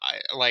find.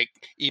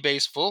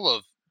 eBay's full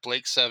of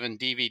Blake 7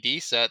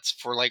 DVD sets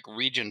for like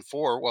Region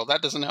 4. Well,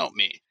 that doesn't help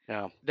me.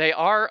 Yeah. They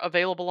are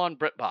available on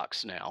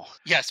BritBox now.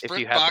 Yes, If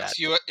you have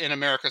BritBox in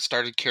America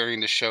started carrying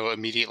the show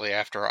immediately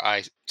after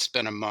I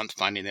spent a month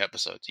finding the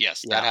episodes.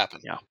 Yes, that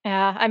happened. Yeah.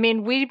 Yeah, I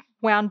mean, we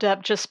wound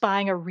up just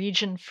buying a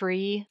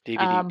region-free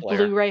DVD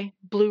player.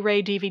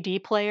 Blu-ray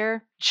DVD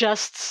player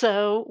just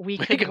so we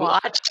could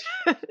watch.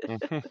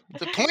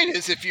 The point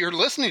is, if you're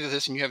listening to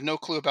this and you have no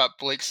clue about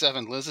Blake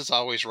 7, Liz is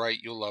always right.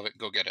 You'll love it.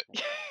 Go get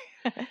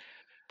it.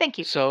 Thank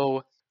you.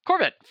 So,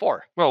 Corbett,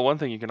 4. Well, one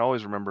thing you can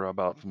always remember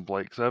about from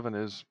Blake 7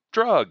 is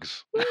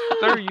drugs.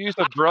 Their use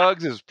of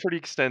drugs is pretty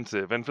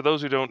extensive. And for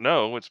those who don't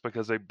know, it's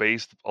because they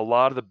based a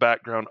lot of the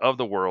background of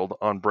the world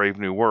on Brave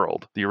New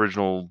World, the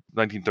original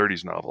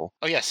 1930s novel.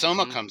 Oh, yeah,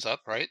 Soma Mhm. comes up,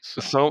 right?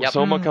 Yep.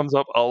 Soma Mm. comes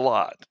up a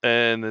lot.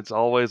 And it's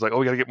always like, oh,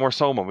 we got to get more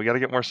Soma. We got to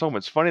get more Soma.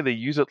 It's funny they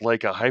use it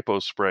like a hypo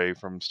spray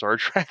from Star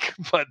Trek,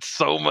 but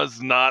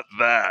Soma's not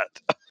that.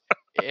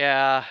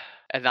 Yeah.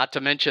 And not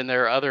to mention,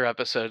 there are other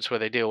episodes where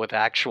they deal with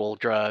actual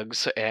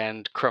drugs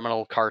and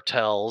criminal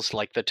cartels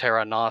like the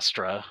Terra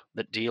Nostra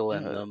that deal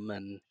in them.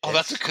 And Oh,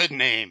 that's a good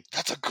name.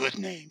 That's a good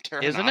name,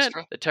 Terra isn't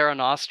Nostra. it? The Terra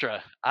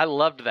Nostra. I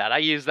loved that. I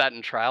used that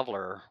in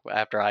Traveler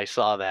after I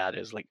saw that. It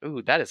was like,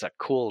 ooh, that is a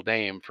cool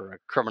name for a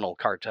criminal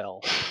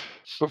cartel.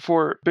 But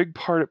for a big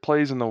part it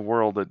plays in the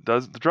world,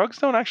 the drugs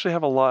don't actually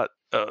have a lot.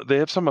 They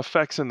have some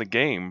effects in the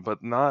game,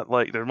 but not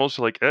like, they're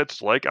mostly like, it's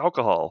like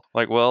alcohol.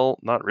 Like, well,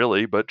 not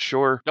really, but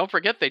sure. Don't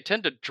forget, they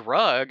tend to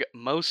drug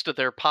most of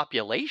their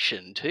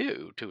population,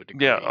 too, to a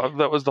degree. Yeah,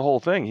 that was the whole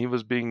thing.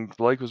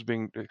 Blake was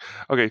being...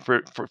 Okay,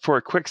 for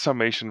a quick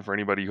summation for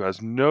anybody who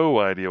has no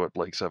idea what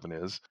Blake 7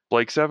 is.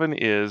 Blake 7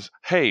 is,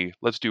 hey,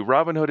 let's do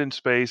Robin Hood in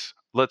space,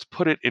 let's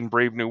put it in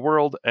Brave New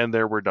World, and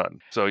there we're done.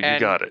 So you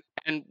got it.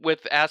 And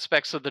with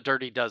aspects of the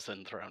Dirty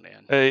Dozen thrown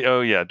in. Hey,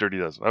 oh yeah, Dirty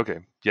Dozen. Okay,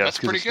 yes, That's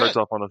pretty it starts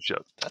good. off on a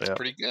ship. That's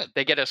pretty good.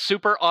 They get a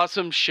super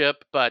awesome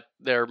ship, but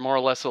they're more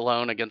or less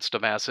alone against a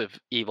massive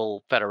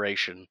evil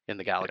federation in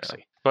the galaxy.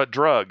 Yeah. But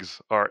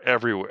drugs are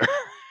everywhere.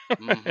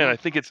 Mm-hmm. And I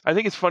think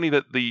it's funny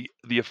that the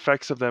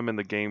effects of them in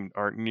the game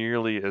aren't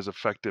nearly as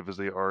effective as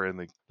they are in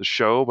the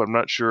show, but I'm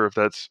not sure if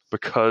that's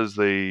because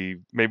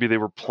maybe they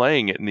were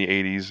playing it in the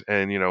 80s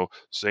and,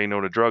 say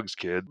no to drugs,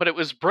 kid. But it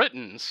was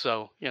Britain,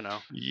 so,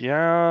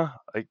 Yeah,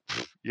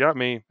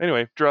 me.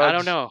 Anyway, drugs. I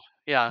don't know.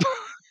 Yeah.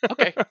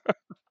 Okay.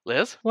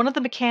 Liz? One of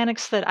the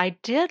mechanics that I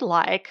did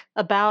like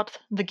about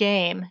the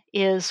game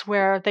is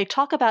where they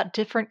talk about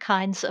different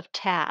kinds of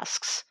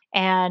tasks.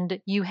 And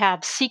you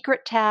have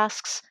secret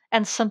tasks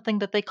and something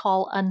that they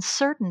call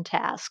uncertain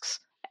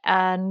tasks.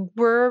 And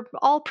we're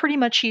all pretty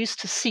much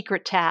used to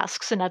secret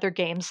tasks in other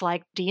games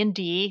like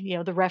D&D.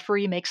 The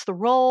referee makes the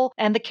roll,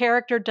 and the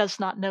character does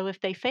not know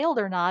if they failed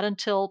or not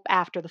until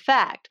after the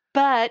fact.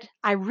 But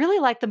I really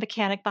like the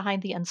mechanic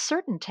behind the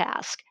uncertain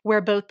task,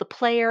 where both the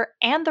player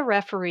and the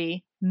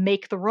referee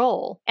make the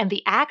roll, and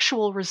the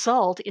actual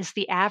result is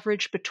the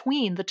average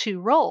between the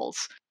two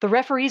rolls. The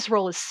referee's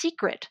roll is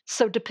secret,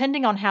 so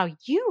depending on how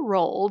you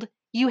rolled,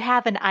 you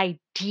have an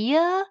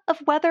idea of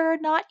whether or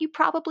not you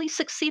probably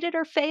succeeded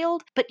or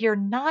failed, but you're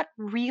not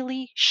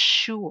really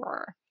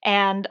sure.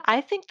 And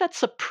I think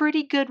that's a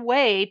pretty good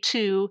way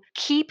to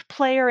keep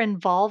player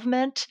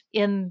involvement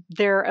in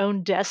their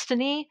own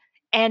destiny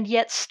and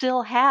yet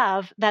still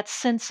have that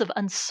sense of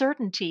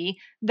uncertainty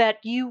that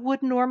you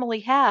would normally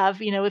have,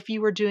 if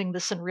you were doing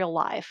this in real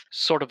life.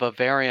 Sort of a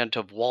variant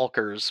of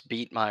Walker's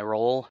Beat My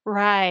Roll.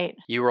 Right.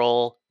 You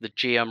roll, the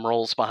GM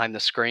rolls behind the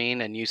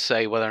screen, and you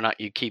say whether or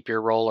not you keep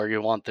your roll or you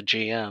want the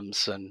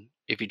GM's. And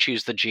if you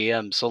choose the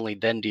GM's, only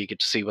then do you get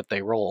to see what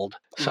they rolled.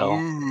 So,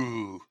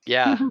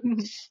 yeah,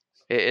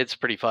 it's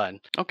pretty fun.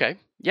 Okay.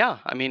 Yeah,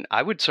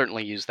 I would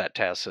certainly use that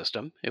task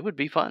system. It would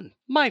be fun.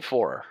 My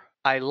 4.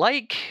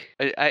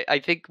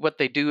 I think what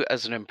they do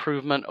as an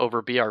improvement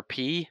over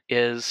BRP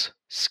is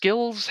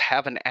skills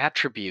have an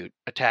attribute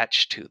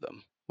attached to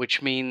them,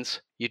 which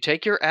means you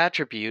take your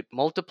attribute,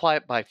 multiply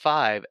it by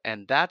 5,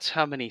 and that's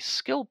how many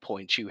skill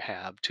points you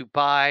have to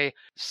buy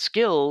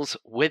skills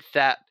with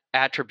that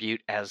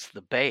attribute as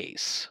the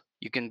base.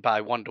 You can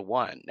buy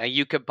 1-to-1. Now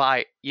you could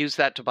use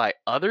that to buy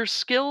other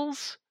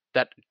skills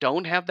that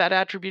don't have that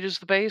attribute as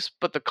the base,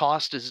 but the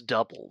cost is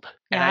doubled.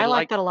 Yeah, and I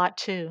like that a lot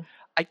too.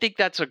 I think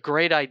that's a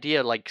great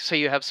idea. Like, say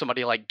you have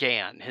somebody like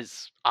Gan,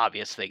 his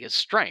obvious thing is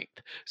strength.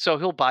 So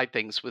he'll buy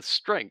things with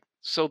strength.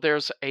 So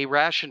there's a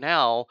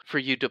rationale for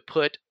you to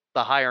put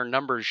the higher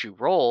numbers you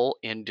roll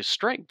into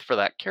strength for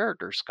that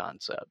character's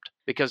concept,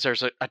 because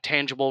there's a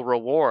tangible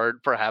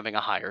reward for having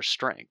a higher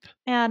strength.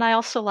 And I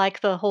also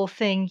like the whole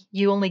thing,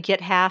 you only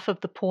get half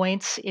of the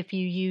points if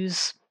you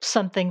use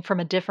something from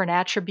a different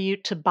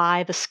attribute to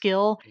buy the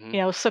skill.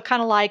 Mhm. So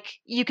kind of like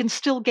you can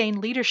still gain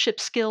leadership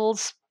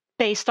skills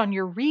based on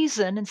your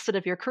reason instead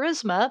of your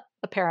charisma,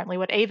 apparently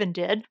what Avon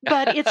did.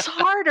 But it's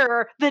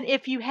harder than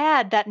if you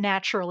had that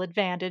natural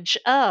advantage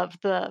of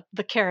the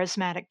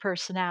charismatic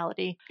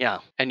personality. Yeah.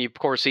 And of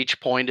course,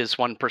 each point is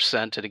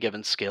 1% at a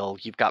given skill.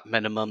 You've got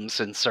minimums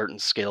in certain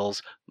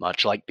skills,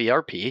 much like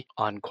BRP,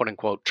 on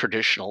quote-unquote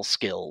traditional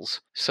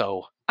skills.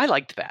 So I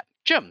liked that.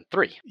 Jim,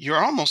 3.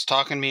 You're almost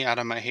talking me out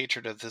of my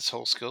hatred of this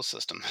whole skill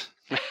system.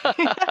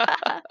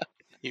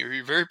 You're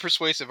a very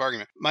persuasive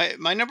argument.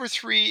 My number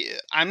 3,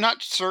 I'm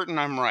not certain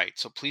I'm right,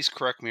 so please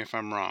correct me if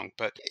I'm wrong.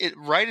 But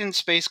right in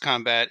Space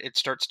Combat, it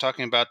starts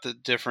talking about the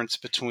difference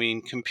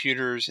between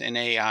computers and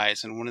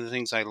AIs. And one of the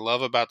things I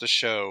love about the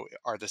show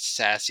are the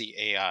sassy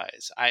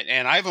AIs.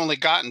 I've only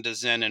gotten to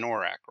Zen and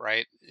Aurak,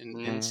 right,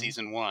 in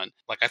season 1.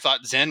 Like, I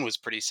thought Zen was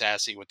pretty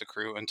sassy with the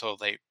crew until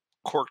they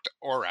corked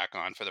Aurak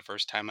on for the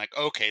first time. Like,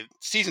 okay,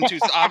 season 2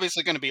 is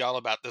obviously going to be all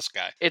about this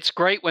guy. It's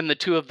great when the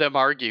two of them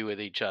argue with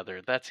each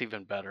other. That's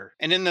even better.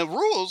 And in the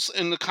rules,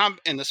 in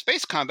the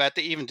space combat,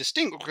 they even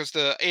distinguish, because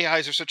the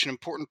AIs are such an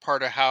important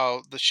part of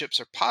how the ships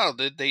are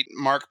piloted. They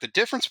mark the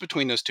difference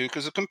between those two,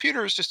 because a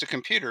computer is just a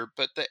computer,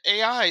 but the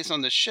AIs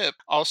on the ship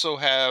also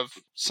have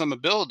some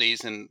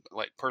abilities and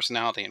like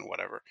personality and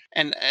whatever.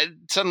 And it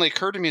suddenly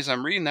occurred to me as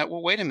I'm reading that,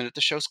 well, wait a minute,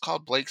 the show's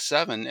called Blake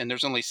 7 and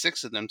there's only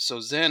 6 of them, so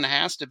Zen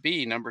has to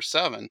be number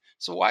 7.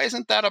 So why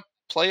isn't that a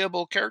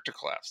playable character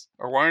class?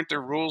 Or why aren't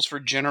there rules for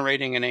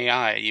generating an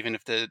AI, even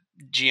if the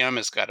GM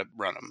has got to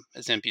run them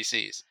as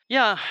NPCs?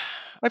 Yeah.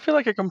 I feel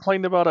like I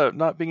complained about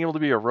not being able to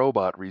be a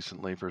robot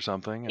recently for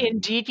something. and-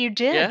 Indeed, you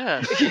did.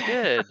 Yes, you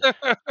did.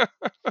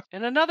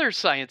 In another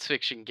science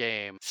fiction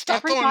game.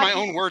 Stop throwing my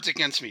Everybody- own words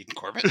against me,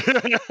 Corbett.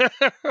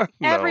 No.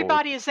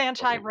 Everybody is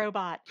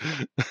anti-robot.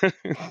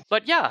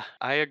 But yeah,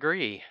 I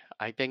agree.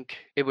 I think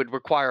it would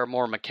require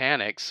more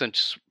mechanics,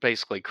 since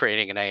basically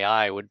creating an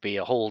AI would be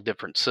a whole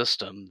different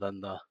system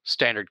than the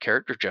standard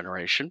character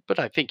generation, but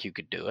I think you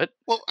could do it.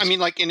 Well, I mean,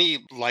 like any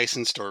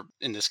licensed, or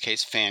in this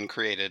case,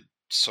 fan-created,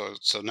 so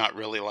not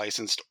really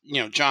licensed,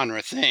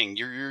 genre thing,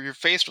 you're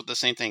faced with the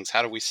same things.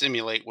 How do we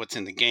simulate what's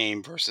in the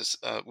game versus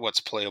what's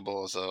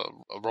playable as a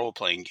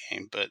role-playing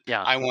game? But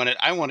Yeah. I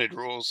wanted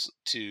rules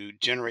to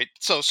generate.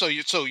 So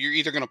you're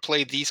either going to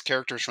play these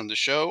characters from the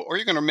show, or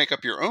you're going to make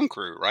up your own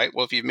crew, right?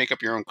 Well, if you make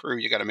up your own crew,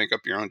 you got to make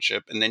up your own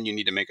ship, and then you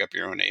need to make up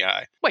your own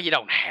AI. Well, you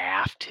don't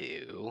have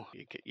to.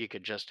 You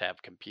could just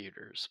have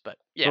computers, but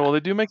yeah. Well, they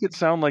do make it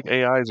sound like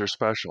AIs are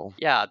special.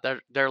 Yeah,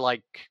 they're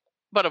like,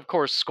 but of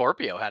course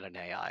Scorpio had an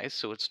AI,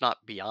 so it's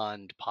not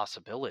beyond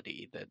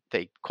possibility that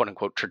they quote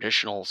unquote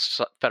traditional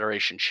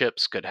Federation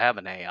ships could have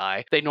an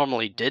AI. They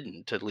normally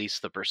didn't, at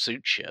least the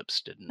pursuit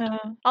ships didn't.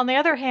 On the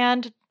other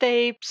hand,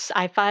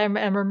 if I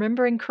am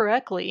remembering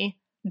correctly,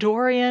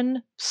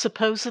 Dorian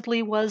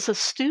supposedly was a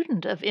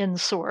student of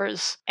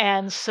Insor's,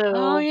 and so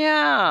Oh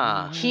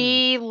yeah.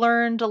 he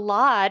learned a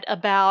lot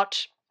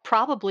about,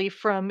 probably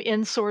from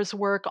Insor's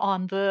work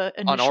on the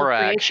initial Aurak.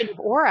 creation of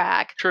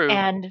Aurak, True.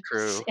 and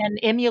True. and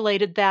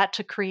emulated that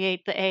to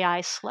create the AI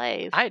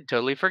slave. I had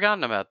totally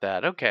forgotten about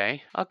that.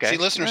 Okay. See,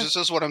 listeners, this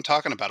is what I'm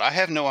talking about. I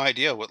have no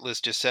idea what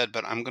Liz just said,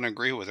 but I'm going to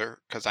agree with her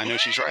because I know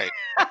she's right.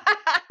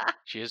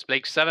 She is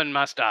Blake 7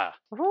 master.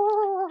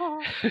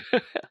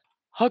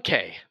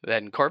 Okay,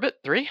 then Corbett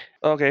 3.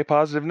 Okay,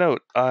 positive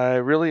note. I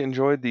really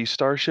enjoyed the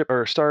starship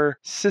or star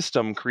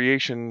system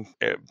creation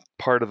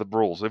part of the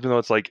rules, even though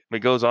it's like it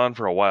goes on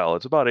for a while.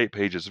 It's about 8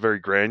 pages, very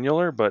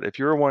granular. But if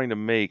you're wanting to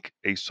make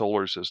a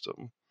solar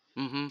system,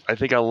 Mm-hmm. I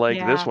think I like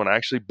this Yeah. one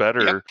actually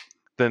better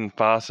than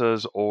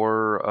Fasa's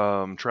or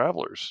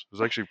Travelers. It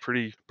was actually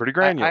pretty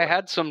granular. I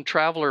had some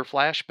Traveler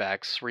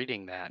flashbacks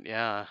reading that.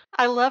 Yeah.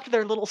 I loved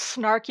their little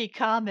snarky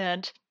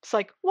comment. It's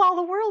like, while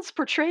the worlds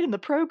portrayed in the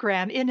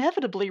program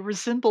inevitably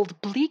resembled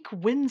bleak,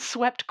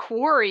 windswept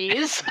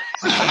quarries,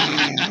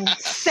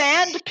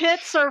 sand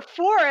pits, or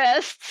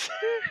forests.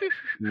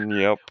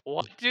 Yep.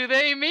 What do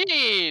they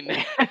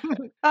mean?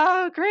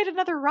 Oh, great,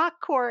 another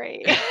rock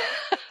quarry.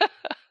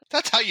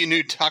 That's how you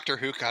knew Doctor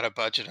Who got a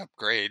budget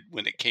upgrade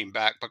when it came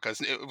back,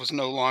 because it was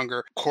no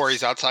longer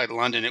quarries outside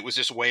London. It was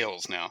just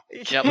Wales now.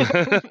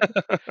 Yep.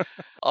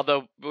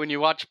 Although, when you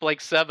watch Blake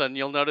 7,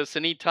 you'll notice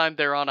anytime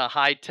they're on a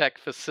high-tech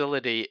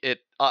facility, it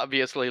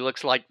obviously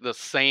looks like the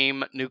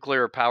same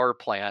nuclear power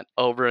plant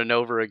over and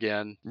over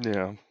again.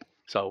 Yeah.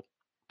 So,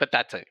 but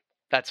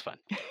that's fun.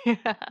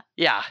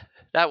 Yeah,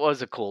 that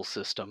was a cool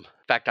system.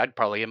 In fact, I'd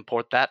probably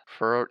import that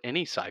for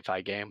any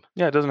sci-fi game.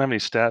 Yeah, it doesn't have any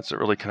stats that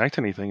really connect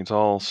to anything. It's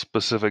all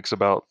specifics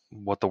about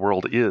what the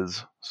world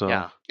is. So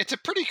Yeah. It's a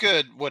pretty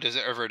good,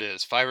 whatever it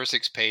is, 5 or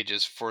 6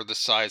 pages for the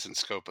size and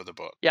scope of the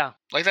book. Yeah.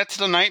 Like, that's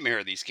the nightmare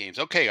of these games.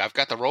 Okay, I've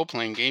got the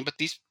role-playing game, but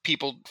these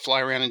people fly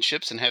around in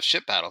ships and have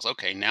ship battles.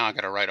 Okay, now I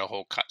got to write a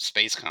whole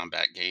space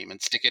combat game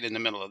and stick it in the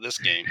middle of this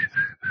game.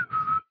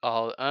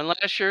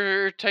 Unless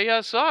you're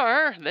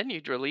TSR, then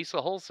you'd release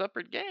a whole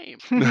separate game.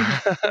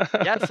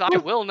 Yes, I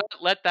will not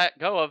let that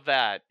go of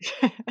that.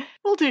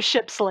 We'll do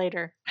ships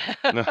later.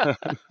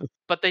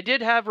 But they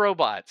did have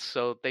robots,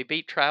 so they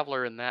beat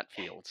Traveler in that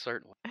field,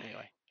 certainly.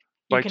 Anyway,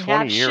 You By can 20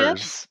 have years.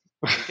 ships,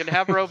 you can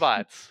have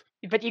robots.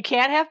 but you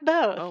can't have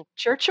both. Oh.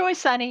 It's your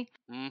choice, honey.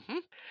 Mm-hmm.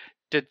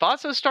 Did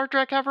Fasa Star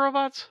Trek have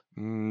robots?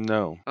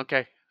 No,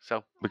 Okay,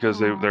 so because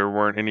there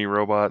weren't any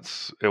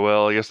robots.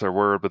 Well, I guess there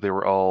were, but they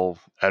were all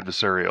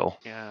adversarial.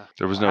 yeah.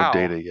 There was Wow. no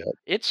data yet.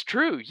 It's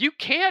true. You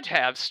can't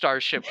have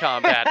starship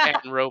combat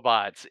and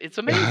robots. It's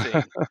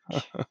amazing.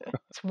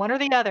 It's one or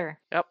the other.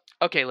 Yep.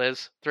 Okay,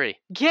 Liz, 3.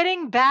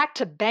 Getting back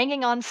to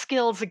banging on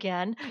skills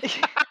again.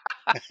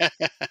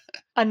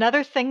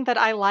 Another thing that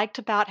I liked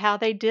about how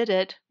they did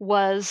it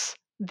was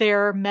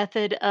their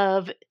method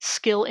of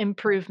skill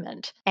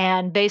improvement.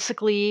 And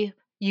basically,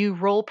 you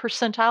roll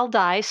percentile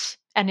dice,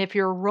 and if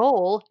your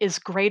roll is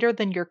greater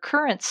than your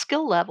current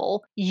skill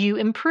level, you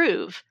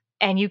improve.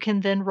 And you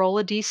can then roll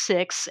a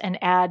d6 and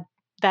add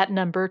that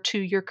number to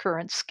your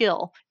current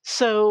skill.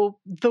 So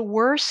the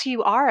worse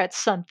you are at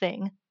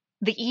something,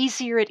 the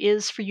easier it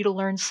is for you to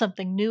learn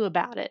something new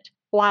about it.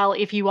 While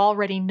if you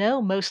already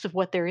know most of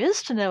what there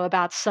is to know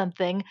about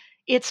something,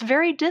 it's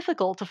very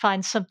difficult to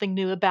find something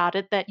new about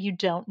it that you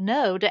don't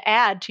know to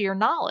add to your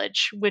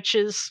knowledge, which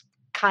is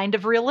kind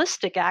of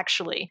realistic,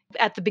 actually.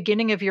 At the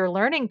beginning of your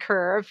learning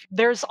curve,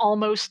 there's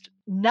almost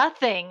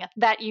nothing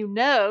that you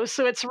know,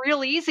 so it's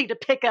real easy to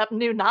pick up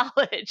new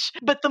knowledge.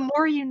 But the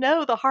more you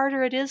know, the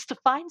harder it is to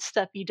find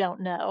stuff you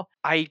don't know.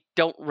 I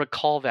don't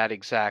recall that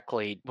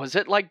exactly. Was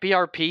it like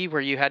BRP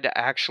where you had to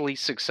actually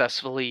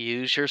successfully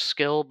use your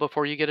skill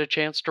before you get a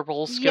chance to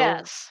roll skill?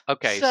 Yes.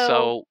 Okay,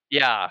 so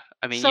yeah.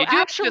 I mean, so you do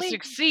have to actually-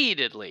 succeed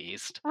at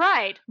least.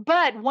 Right.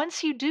 But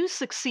once you do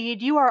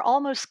succeed, you are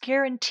almost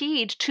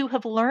guaranteed to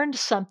have learned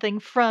something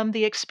from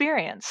the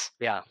experience.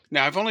 Yeah.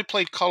 Now, I've only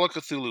played Call of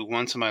Cthulhu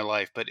once in my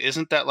life, but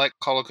isn't that like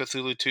Call of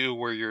Cthulhu 2,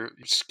 where your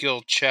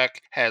skill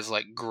check has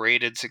like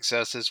graded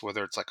successes,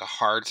 whether it's like a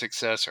hard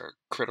success or a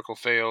critical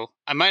fail?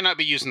 I might not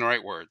be using the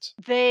right words.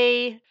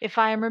 They, if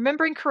I am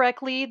remembering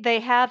correctly, they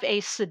have a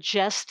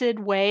suggested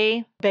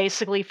way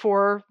basically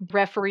for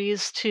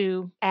referees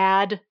to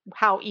add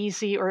how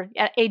easy or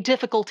a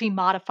difficulty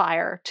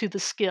modifier to the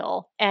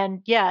skill.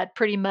 And yeah,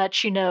 pretty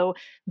much,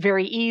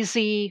 very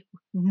easy,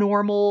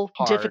 normal,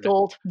 Hard.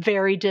 difficult,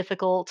 very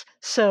difficult.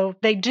 So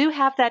they do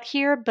have that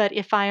here, but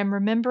if I am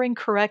remembering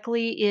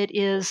correctly, it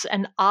is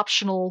an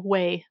optional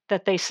way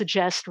that they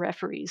suggest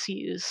referees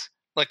use.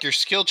 Like your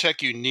skill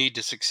check you need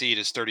to succeed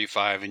is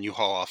 35 and you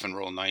haul off and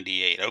roll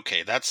 98.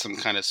 Okay, that's some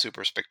kind of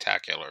super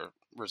spectacular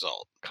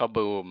result.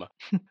 Kaboom.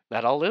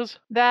 That all is?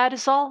 That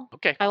is all.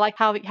 Okay. I like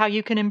how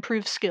you can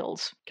improve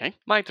skills. Okay.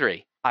 My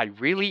 3. I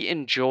really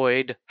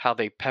enjoyed how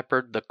they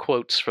peppered the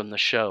quotes from the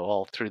show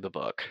all through the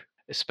book,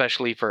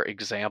 especially for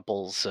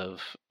examples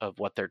of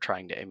what they're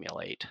trying to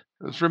emulate.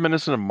 It was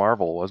reminiscent of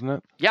Marvel, wasn't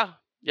it? Yeah,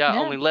 Yeah.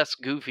 only less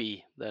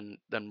goofy than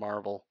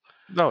Marvel.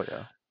 Oh,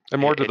 yeah. And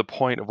more to It- the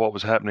point of what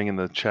was happening in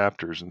the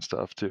chapters and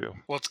stuff, too.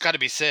 Well, it's got to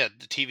be said,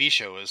 the TV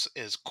show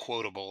is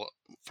quotable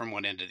from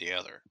one end to the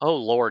other. Oh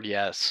Lord,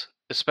 yes.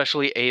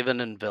 Especially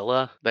Avon and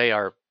Villa. They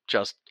are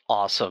just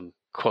awesome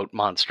quote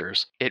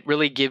monsters. It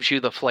really gives you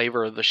the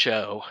flavor of the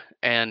show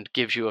and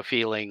gives you a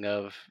feeling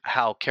of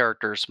how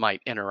characters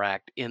might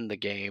interact in the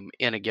game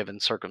in a given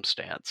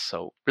circumstance.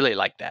 So really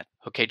like that.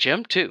 Okay,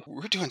 Jim, 2.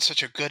 We're doing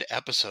such a good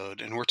episode,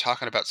 and we're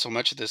talking about so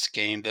much of this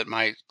game that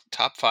my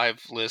top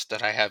 5 list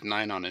that I have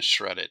 9 on is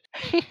shredded.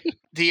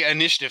 The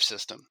initiative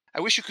system.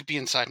 I wish you could be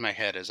inside my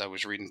head as I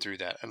was reading through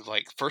that. I'm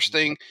like, first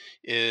thing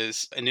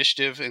is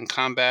initiative in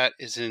combat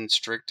is in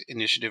strict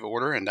initiative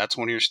order, and that's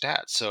one of your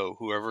stats. So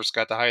whoever's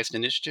got the highest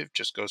initiative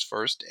just goes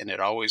first, and it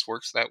always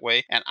works that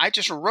way. And I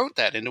just wrote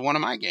that into one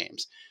of my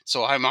games.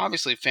 So I'm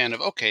obviously a fan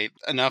of, okay,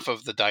 enough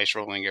of the dice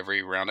rolling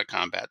every round of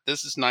combat.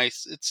 This is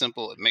nice. It's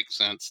simple. It makes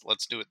sense.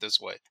 Let's do it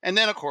this way. And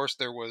then, of course,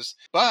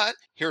 but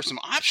here's some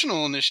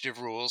optional initiative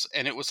rules,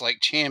 and it was like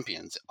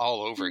champions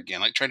all over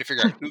again, like trying to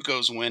figure out who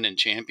goes when in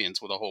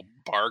champions with a whole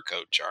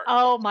barcode chart.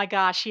 Oh my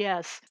gosh,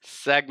 yes.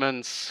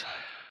 Segments.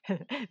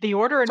 The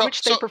order in So-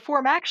 which they so-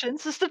 perform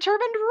actions is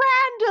determined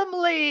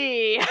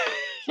randomly.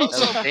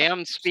 Those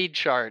damn speed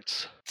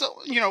charts.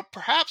 So,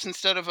 perhaps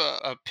instead of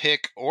a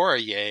pick or a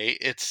yay,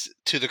 it's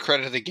to the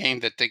credit of the game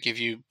that they give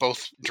you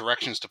both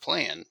directions to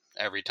play in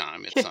every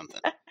time it's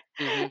something.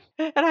 Mhm.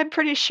 And I'm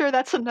pretty sure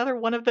that's another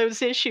one of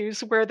those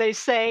issues where they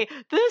say,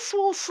 this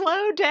will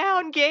slow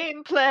down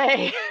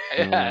gameplay.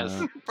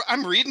 Yes. But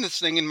I'm reading this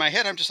thing in my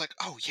head. I'm just like,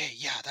 oh,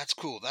 yeah, that's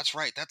cool. That's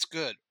right. That's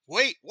good.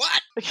 Wait,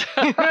 what?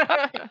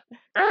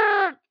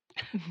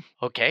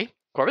 Okay,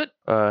 Corbett.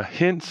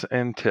 Hints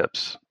and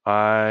tips.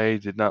 I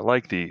did not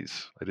like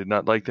these. I did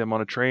not like them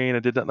on a train. I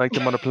did not like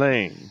them on a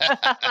plane.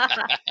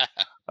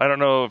 I don't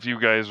know if you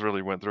guys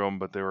really went through them,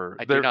 but they were.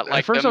 I do not at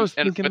like first them I was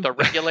and thinking, with a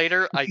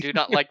regulator. I do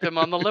not like them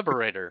on the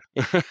Liberator.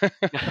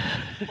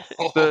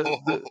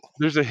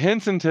 There's a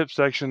hints and tips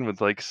section with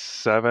like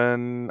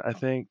 7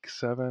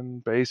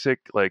 basic,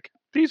 like,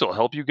 these will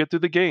help you get through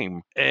the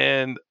game.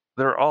 And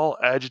they're all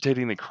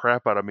agitating the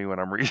crap out of me when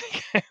I'm reading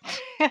it.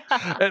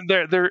 And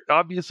they're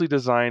obviously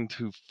designed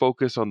to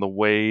focus on the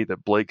way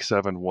that Blake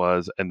 7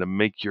 was and to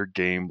make your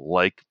game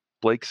like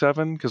Blake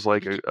 7, because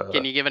like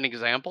Can you give an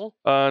example?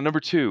 number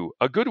 2,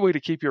 a good way to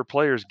keep your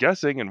players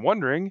guessing and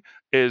wondering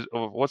is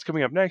what's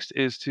coming up next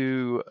is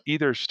to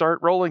either start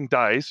rolling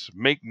dice,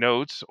 make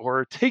notes,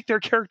 or take their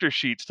character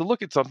sheets to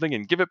look at something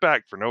and give it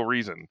back for no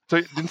reason.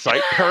 So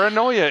incite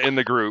paranoia in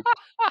the group.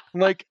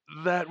 Like,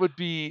 that would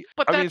be.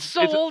 But I mean, that's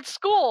so old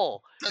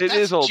school. It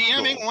is old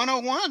GMing school.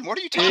 101. What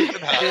are you talking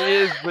about? It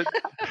is, but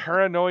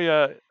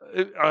paranoia.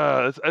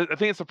 I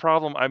think it's a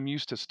problem. I'm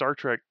used to Star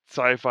Trek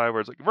sci-fi, where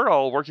it's like we're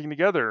all working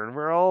together and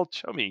we're all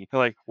chummy. And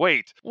like,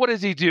 wait, what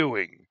is he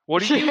doing?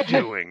 What are you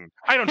doing?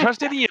 I don't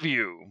trust any of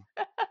you.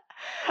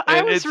 I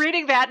And was it's-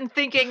 reading that and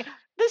thinking,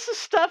 this is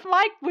stuff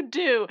Mike would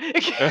do.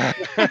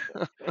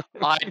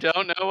 I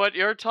don't know what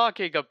you're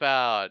talking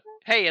about.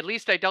 Hey, at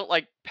least I don't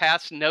like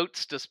pass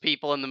notes to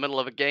people in the middle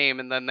of a game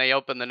and then they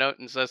open the note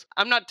and says,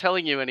 I'm not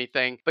telling you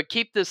anything, but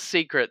keep this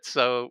secret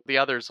so the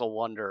others will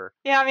wonder.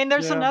 Yeah, I mean,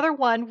 there's Yeah. another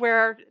one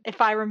where,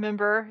 if I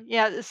remember,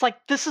 it's like,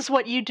 this is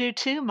what you do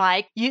too,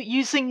 Mike. You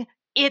using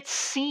it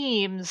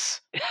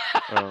seems.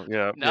 Oh,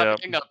 yeah.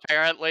 Nothing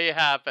apparently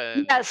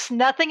happened. Yes,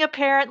 nothing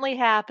apparently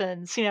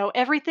happens.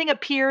 Everything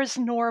appears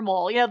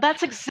normal.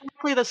 That's exactly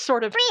exactly the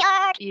sort of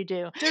you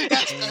do. Dude,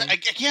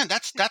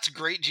 that's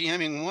great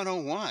GMing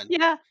 101.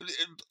 Yeah.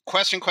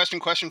 Question for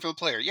the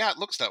player. Yeah, it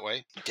looks that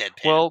way.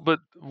 Deadpan. Well, but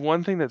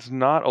one thing that's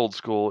not old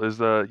school is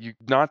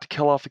not to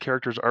kill off the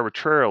characters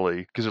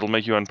arbitrarily because it'll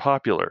make you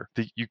unpopular.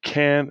 You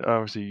can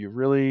obviously you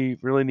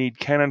really need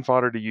cannon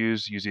fodder to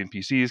use the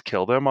NPCs,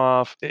 kill them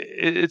off.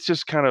 It's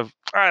just kind of,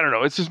 I don't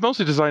know. It's just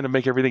mostly designed to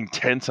make everything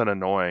tense and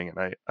annoying,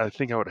 and I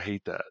think I would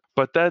hate that.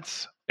 But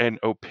that's an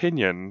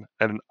opinion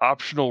and an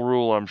optional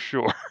rule, I'm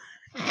sure.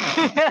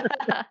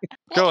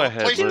 Go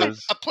ahead,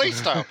 Liz. A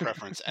playstyle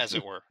preference, as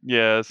it were.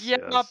 Yes. Yeah,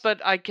 yes.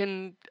 but I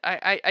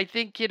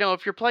think,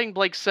 if you're playing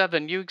Blake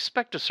 7, you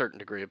expect a certain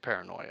degree of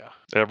paranoia.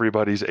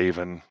 Everybody's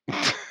Avon.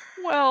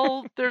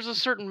 Well, there's a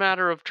certain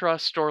matter of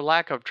trust or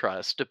lack of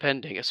trust,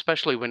 depending,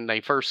 especially when they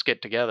first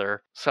get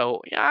together.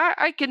 So, yeah,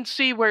 I can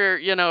see where,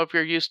 if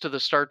you're used to the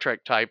Star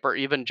Trek type or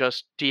even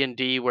just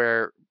D&D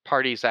where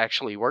parties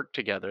actually work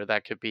together,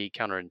 that could be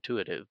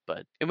counterintuitive.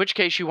 But in which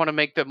case you want to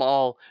make them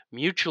all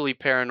mutually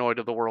paranoid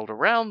of the world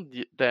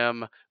around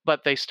them,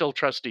 but they still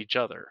trust each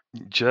other.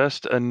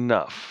 Just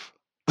enough.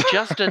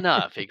 Just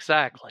enough,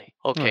 exactly.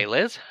 Okay,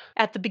 Liz?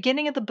 At the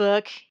beginning of the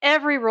book,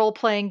 every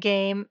role-playing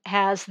game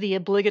has the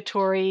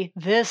obligatory,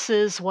 this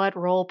is what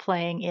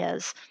role-playing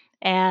is.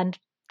 And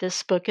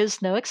this book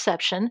is no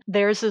exception.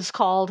 Theirs is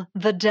called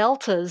The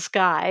Delta's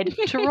Guide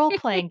to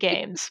Role-Playing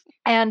Games.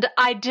 And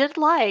I did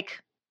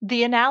like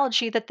the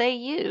analogy that they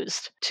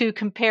used to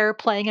compare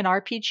playing an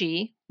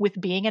RPG with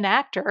being an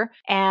actor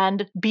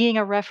and being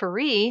a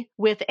referee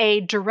with a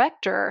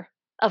director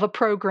of a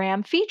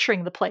program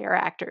featuring the player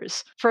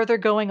actors. Further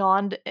going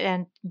on,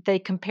 and they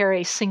compare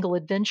a single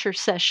adventure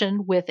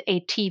session with a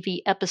TV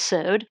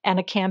episode and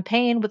a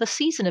campaign with a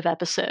season of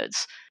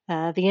episodes.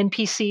 The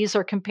NPCs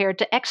are compared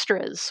to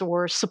extras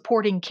or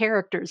supporting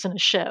characters in a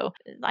show.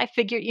 I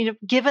figure,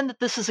 given that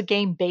this is a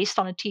game based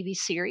on a TV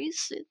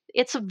series,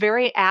 it's a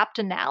very apt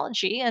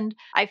analogy, and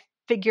I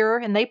figure,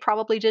 and they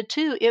probably did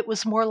too, it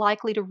was more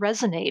likely to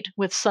resonate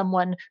with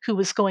someone who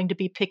was going to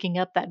be picking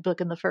up that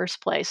book in the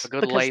first place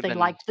because they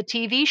liked the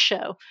TV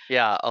show.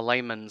 Yeah, a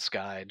layman's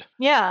guide.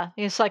 Yeah,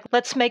 it's like,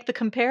 let's make the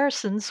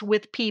comparisons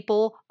with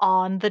people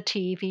on the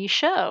TV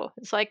show.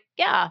 It's like,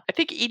 yeah. I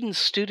think Eden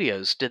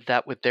Studios did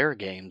that with their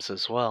games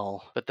as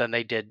well, but then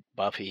they did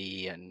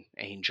Buffy and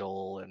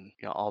Angel and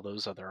all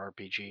those other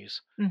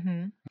RPGs.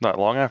 Mm-hmm. Not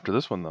long after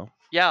this one, though.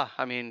 Yeah,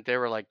 I mean, they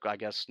were like, I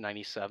guess,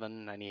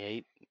 97,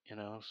 98,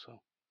 so.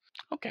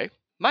 Okay.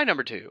 My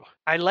number 2.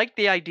 I like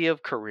the idea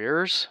of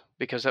careers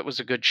because that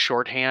was a good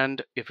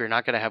shorthand. If you're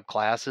not going to have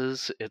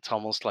classes, it's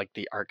almost like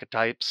the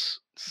archetypes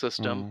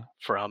system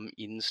from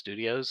Eden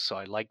Studios, so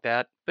I like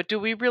that. But do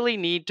we really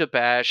need to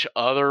bash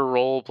other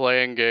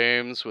role-playing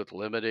games with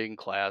limiting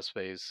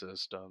class-based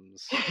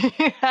systems?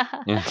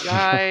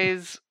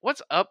 Guys,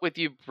 what's up with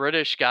you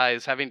British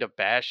guys having to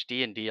bash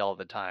D&D all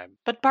the time?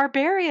 But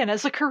Barbarian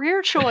as a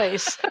career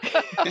choice.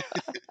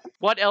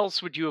 What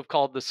else would you have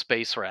called the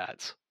Space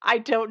Rats? I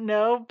don't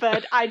know,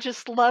 but I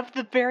just love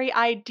the very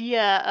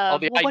idea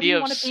of, what do you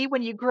want to be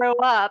when you grow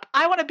up?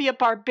 I want to be a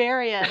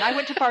barbarian. I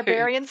went to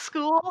barbarian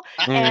school,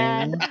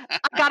 and I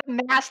got a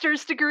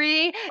master's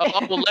degree.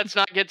 Well, let's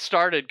not get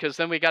started, because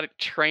then we got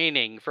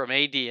training from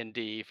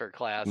AD&D for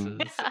classes.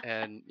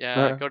 And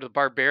go to the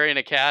Barbarian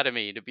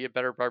Academy to be a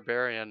better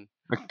barbarian.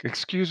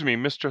 Excuse me,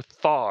 Mr.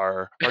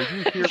 Thar. Are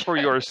you here for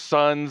your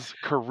son's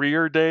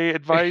career day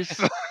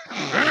advice?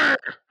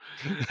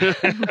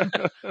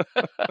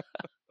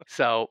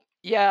 So,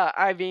 yeah,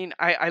 I mean,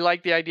 I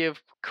like the idea of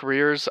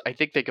careers. I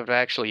think they could have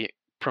actually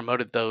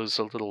promoted those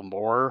a little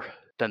more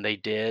than they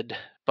did.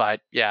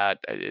 But, yeah,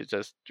 it's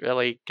just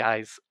really,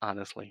 guys,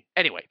 honestly.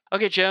 Anyway,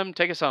 okay, Jim,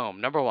 take us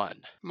home. Number 1.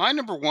 My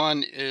number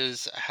 1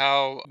 is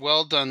how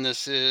well done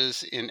this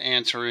is in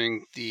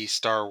answering the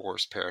Star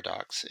Wars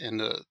paradox. And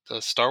the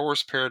Star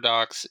Wars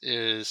paradox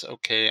is,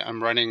 okay,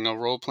 I'm running a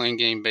role-playing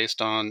game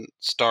based on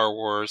Star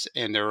Wars,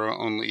 and there are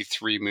only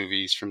 3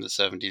 movies from the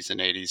 70s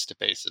and 80s to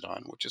base it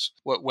on, which is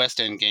what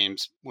West End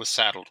Games was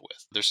saddled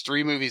with. There's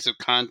 3 movies of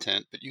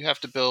content, but you have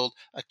to build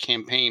a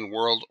campaign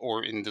world,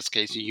 or in this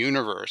case, a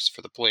universe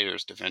for the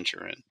players to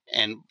venture in.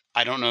 And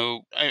I don't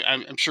know,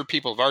 I'm sure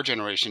people of our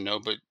generation know,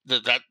 but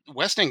that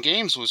West End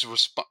Games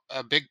was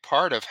a big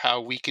part of how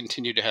we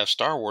continue to have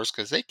Star Wars,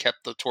 because they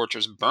kept the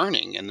torches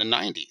burning in the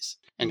 90s.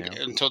 And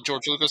until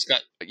George Lucas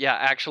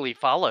actually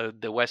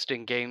followed the West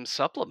End Games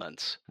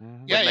supplements.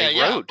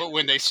 Yeah. But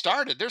when they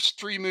started, there's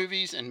 3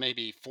 movies and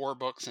maybe 4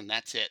 books, and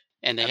that's it.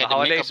 And they had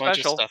to make a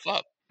bunch of stuff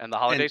up. And the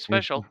holiday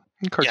special.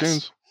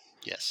 Cartoons.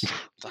 Yes,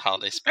 the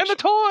holiday special. And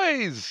the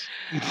toys!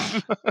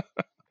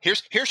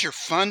 Here's your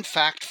fun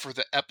fact for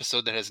the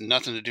episode that has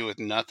nothing to do with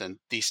nothing.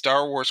 The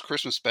Star Wars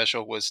Christmas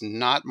special was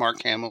not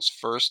Mark Hamill's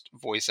first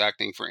voice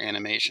acting for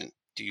animation.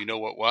 Do you know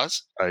what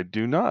was? I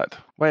do not.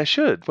 Wait, I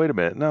should. Wait a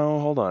minute. No,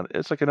 hold on.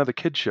 It's like another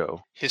kid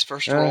show. His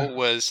first role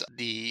was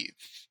the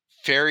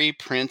fairy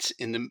prince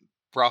in the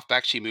Ralph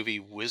Bakshi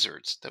movie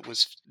Wizards that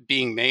was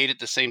being made at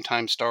the same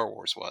time Star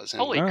Wars was.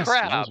 And holy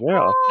crap.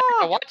 Well.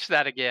 I watch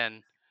that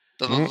again.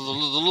 The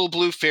little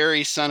blue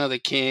fairy son of the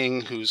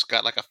king who's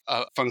got like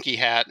a funky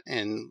hat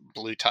and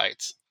blue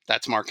tights.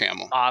 That's Mark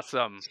Hamill.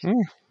 Awesome.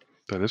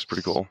 That is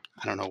pretty cool.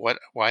 I don't know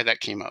why that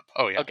came up.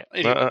 Oh, yeah. Okay.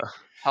 Anyway.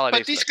 Holiday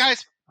But these special.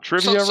 guys...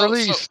 Trivia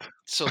released.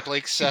 So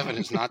Blake 7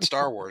 is not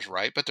Star Wars,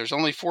 right? But there's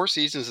only 4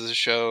 seasons of the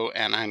show,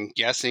 and I'm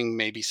guessing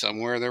maybe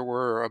somewhere there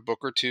were a book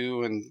or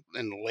two, and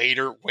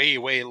later,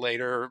 way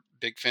later,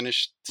 Big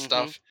Finish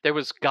stuff. There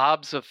was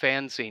gobs of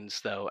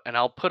fanzines, though, and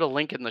I'll put a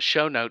link in the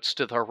show notes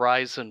to the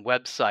Horizon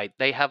website.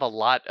 They have a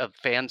lot of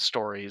fan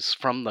stories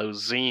from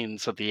those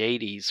zines of the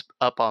 80s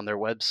up on their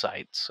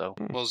website. So,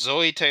 Well,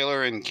 Zoe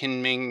Taylor and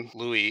Kinming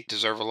Louis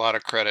deserve a lot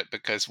of credit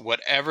because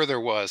whatever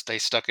there was, they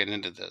stuck it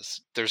into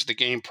this. There's the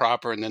game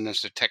proper, and then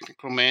there's the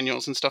technical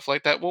manuals and stuff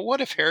like that. Well,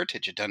 what if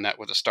Heritage had done that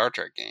with a Star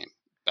Trek game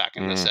back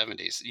in the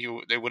 70s?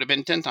 They would have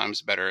been 10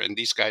 times better, and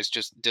these guys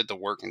just did the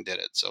work and did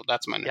it. So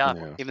that's my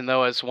number. even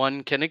though, as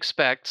one can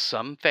expect,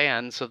 some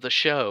fans of the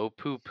show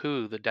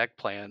poo-poo the deck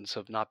plans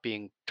of not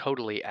being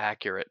totally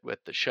accurate with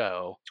the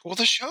show. Well,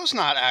 the show's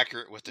not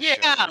accurate with the show.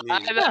 Yeah, I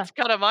mean, that's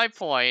kind of my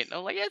point.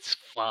 I'm like, it's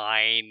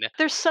fine.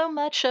 There's so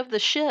much of the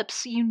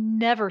ships you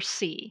never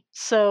see.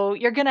 So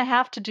you're going to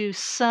have to do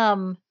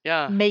some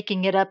Yeah.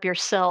 making it up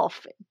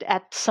yourself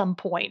at some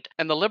point.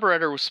 And the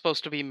Liberator was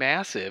supposed to be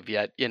massive,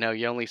 yet, you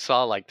only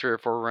saw like 3 or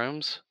 4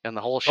 rooms in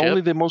the whole ship.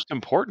 Only the most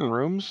important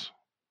rooms.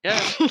 Yeah,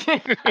 Well,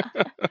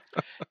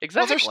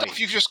 exactly. there's stuff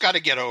you just got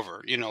to get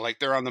over. Like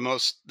they're on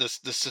the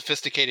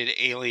sophisticated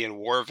alien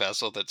war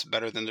vessel that's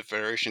better than the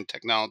Federation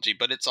technology,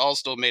 but it's all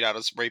still made out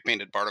of spray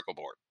painted particle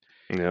board.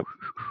 Yep.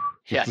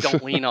 Yeah,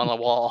 don't lean on the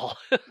wall,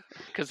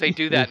 because they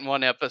do that in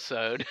one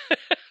episode.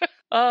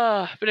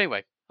 But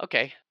anyway,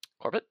 okay,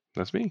 Corbett.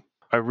 That's me.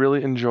 I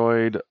really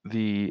enjoyed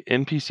the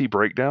NPC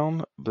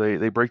breakdown.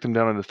 They break them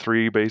down into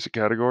 3 basic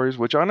categories,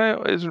 which I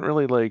know isn't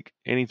really like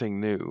anything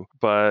new,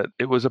 but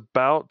it was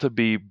about to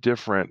be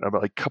different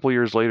about like a couple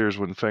years later is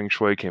when Feng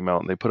Shui came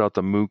out and they put out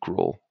the Mook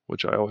rule,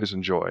 which I always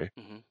enjoy.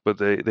 But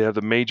they have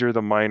the major,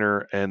 the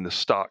minor, and the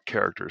stock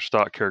characters.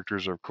 Stock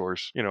characters are, of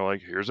course,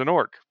 like here's an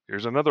orc,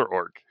 here's another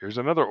orc, here's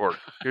another orc,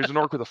 here's an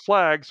orc with a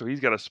flag, so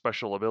he's got a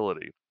special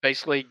ability.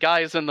 Basically,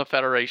 guys in the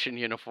Federation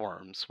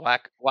uniforms,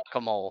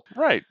 whack-a-mole.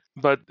 Right.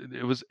 But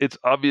it's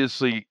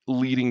obviously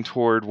leading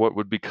toward what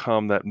would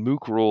become that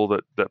Mook rule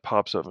that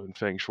pops up in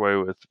Feng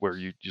Shui with where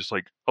you just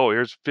like, oh,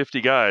 here's 50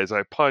 guys.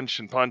 I punch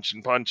and punch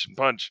and punch and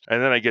punch.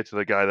 And then I get to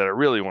the guy that I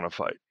really want to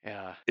fight.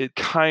 Yeah. It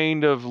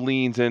kind of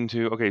leans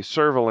into, okay,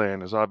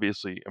 Servalan is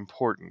obviously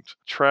important.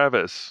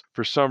 Travis,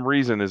 for some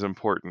reason, is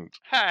important.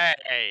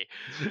 Hey!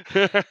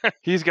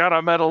 He's got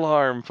a metal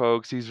arm,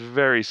 folks. He's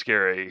very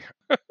scary.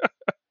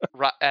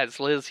 As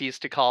Liz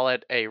used to call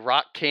it, a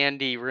rock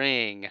candy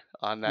ring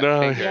on that No,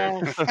 finger.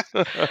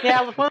 Yes.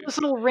 Yeah, with one of those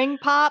little ring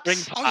pops. Ring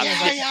Oh, pops.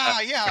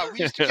 yeah. We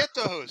used to get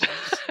those.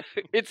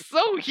 It's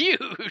so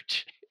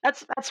huge.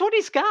 That's what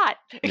he's got.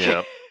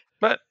 Yeah.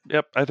 But,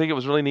 yep, I think it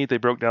was really neat. They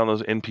broke down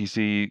those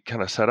NPC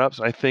kind of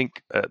setups. I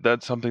think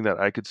that's something that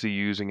I could see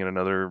using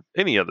in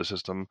any other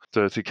system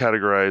to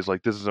categorize,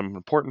 like, this is an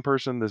important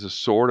person, this is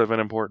sort of an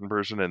important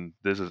person, and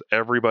this is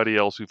everybody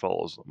else who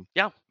follows them.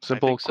 Yeah.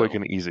 Simple, quick, so.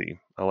 and easy.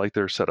 I like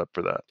their setup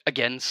for that.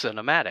 Again,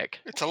 cinematic.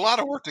 It's a lot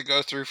of work to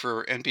go through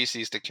for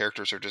NPCs that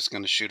characters are just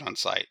going to shoot on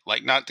sight.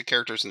 Like, not the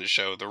characters in the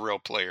show, the real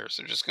players.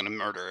 They're just going to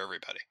murder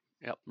everybody.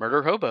 Yep.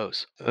 Murder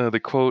hobos. The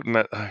quote, and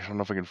I don't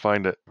know if I can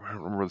find it. I don't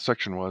remember where the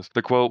section was.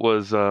 The quote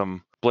was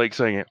Blake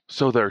saying it.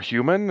 So they're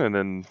human, and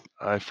then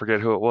I forget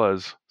who it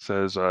was.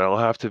 Says you'll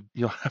have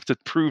to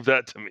prove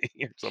that to me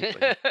or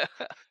something.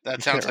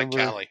 That sounds like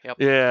remember. Callie. Yep.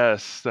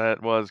 Yes,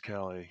 that was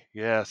Callie.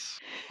 Yes.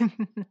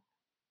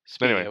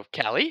 Speaking Anyway. of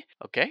Callie,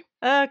 okay.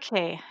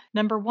 Okay,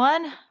 number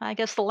 1, I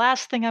guess the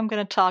last thing I'm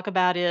going to talk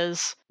about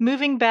is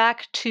moving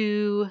back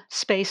to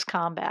space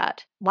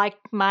combat. Like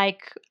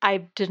Mike, I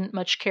didn't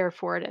much care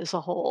for it as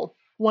a whole.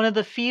 One of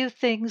the few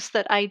things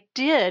that I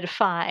did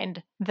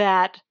find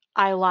that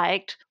I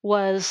liked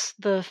was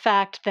the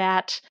fact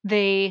that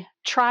they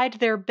tried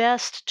their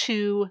best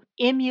to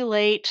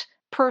emulate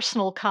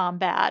personal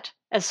combat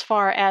as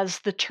far as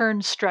the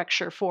turn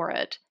structure for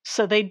it.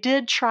 So they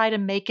did try to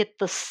make it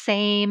the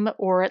same,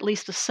 or at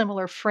least a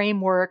similar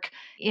framework,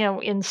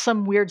 in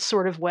some weird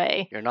sort of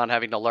way. You're not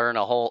having to learn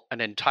an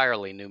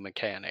entirely new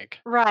mechanic.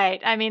 Right.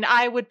 I mean,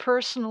 I would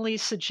personally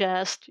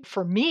suggest,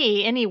 for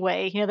me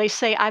anyway, they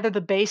say either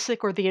the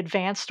basic or the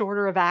advanced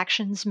order of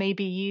actions may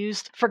be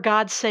used. For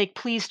God's sake,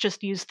 please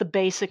just use the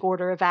basic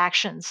order of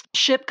actions.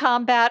 Ship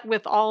combat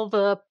with all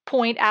the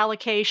point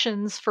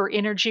allocations for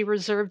energy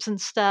reserves and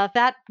stuff,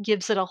 that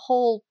gives it a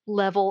whole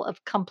level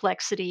of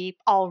complexity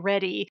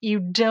already. You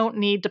don't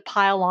need to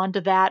pile onto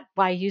that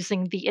by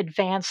using the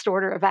advanced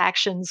order of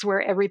actions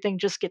where everything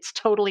just gets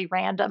totally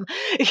random.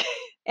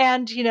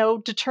 And,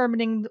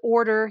 determining the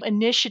order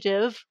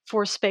initiative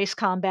for space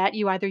combat,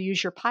 you either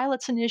use your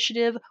pilot's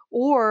initiative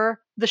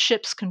or the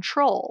ship's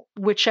control,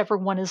 whichever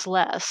one is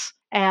less.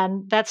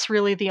 And that's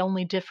really the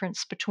only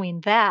difference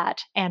between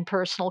that and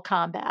personal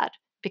combat.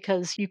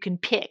 because you can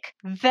pick.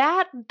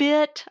 That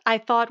bit I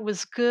thought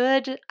was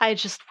good. I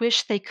just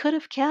wish they could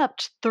have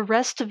kept the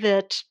rest of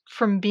it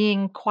from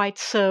being quite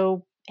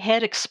so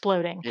head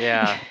exploding.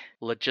 Yeah,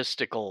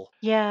 logistical.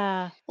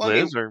 Yeah. Well, I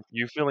mean, Liz, are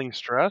you feeling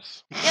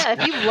stress? Yeah,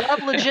 if you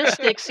love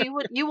logistics,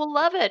 you will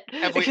love it.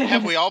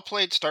 have we all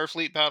played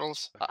Starfleet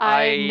Battles?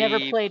 I never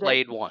played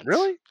it. once.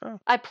 Really? Oh.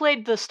 I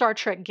played the Star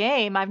Trek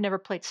game. I've never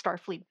played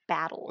Starfleet Well,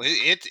 Battles.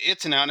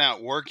 it's an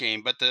out-and-out war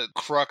game, but the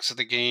crux of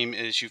the game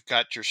is you've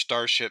got your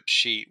starship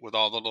sheet with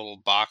all the little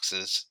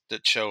boxes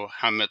that show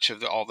how much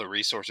of all the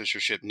resources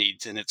your ship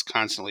needs, and it's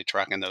constantly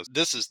tracking those.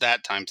 This is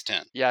that times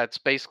 10. Yeah, it's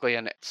basically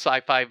an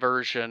sci-fi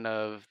version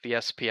of the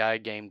SPI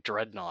game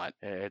Dreadnought.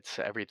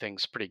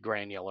 Everything's pretty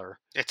granular.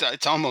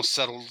 It's almost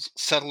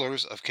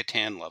Settlers of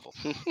Catan level.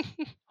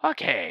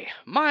 Okay,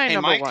 my Hey,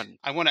 number Mike, one.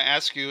 I want to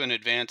ask you in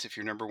advance if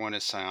your number one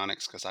is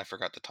psionics, because I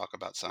forgot to talk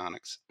about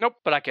psionics. Nope,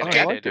 but I can Okay.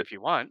 I add liked it it. if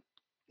you want.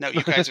 No,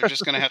 you guys are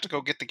just going to have to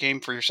go get the game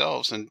for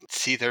yourselves and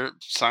see their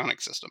psionic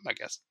system, I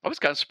guess. I was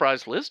kind of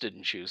surprised Liz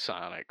didn't choose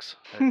Psionics.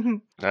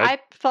 I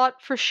thought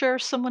for sure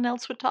someone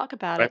else would talk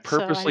about I it, so I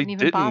purposely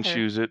didn't even bother.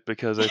 choose it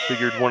because I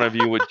figured one of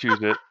you would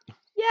choose it.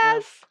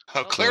 Yes.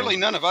 Oh, clearly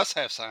none of us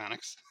have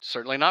psionics.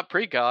 Certainly not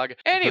precog.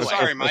 Anyway,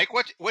 Sorry, Mike.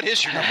 What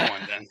is your number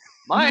one then?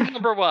 my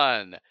number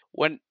one.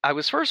 When I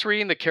was first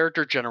reading the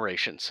character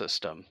generation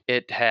system,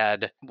 it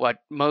had what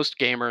most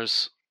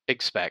gamers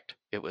expect.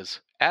 It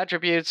was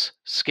attributes,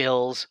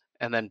 skills,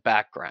 and then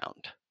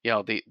background. You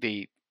know,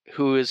 the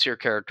who is your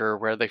character,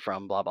 where are they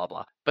from, blah, blah,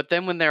 blah. But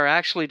then when they're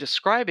actually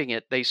describing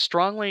it, they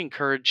strongly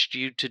encouraged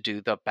you to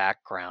do the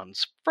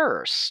backgrounds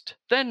first,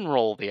 then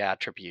roll the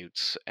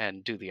attributes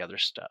and do the other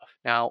stuff.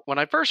 Now, when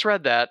I first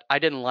read that, I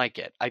didn't like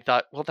it. I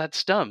thought, well,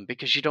 that's dumb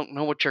because you don't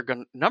know what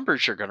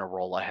numbers you're going to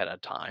roll ahead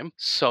of time.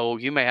 So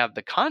you may have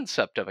the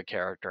concept of a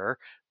character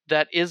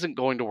that isn't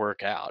going to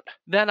work out.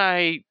 Then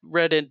I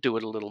read into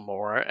it a little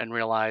more and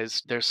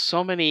realized there's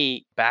so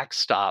many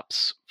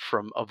backstops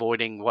from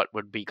avoiding what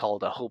would be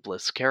called a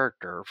hopeless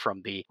character,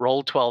 from the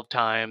roll 12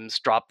 times,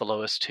 drop the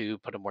lowest 2,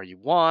 put them where you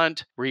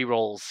want,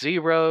 re-roll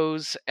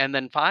zeros, and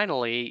then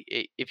finally,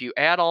 if you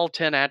add all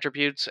 10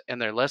 attributes and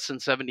they're less than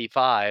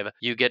 75,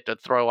 you get to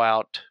throw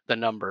out the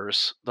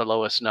numbers, the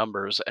lowest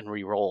numbers, and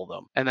re-roll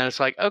them. And then it's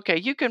like, okay,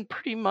 you can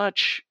pretty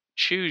much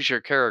choose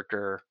your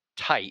character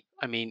tight.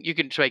 I mean, you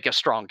can make a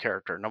strong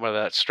character, no matter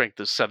that strength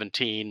is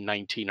 17,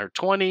 19, or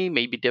 20,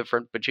 may be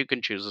different, but you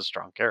can choose a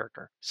strong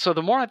character. So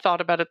the more I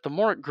thought about it, the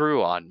more it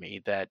grew on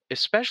me that,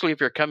 especially if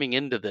you're coming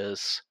into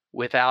this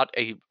without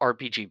a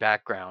RPG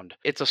background,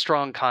 it's a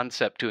strong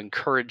concept to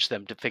encourage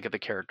them to think of the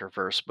character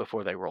first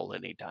before they roll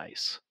any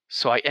dice.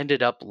 So I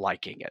ended up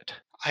liking it.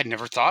 I'd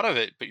never thought of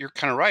it, but you're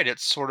kind of right.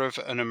 It's sort of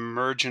an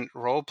emergent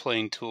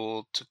role-playing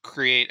tool to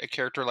create a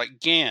character like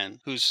Gan,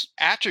 whose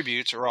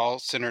attributes are all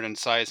centered in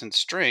size and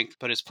strength,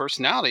 but his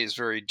personality is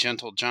very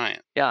gentle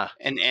giant. Yeah.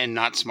 And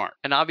not smart.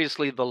 And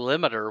obviously the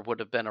limiter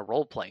would have been a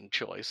role-playing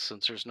choice,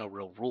 since there's no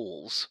real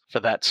rules for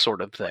that sort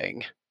of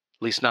thing.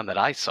 At least none that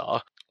I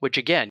saw. Which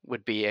again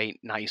would be a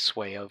nice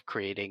way of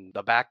creating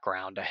the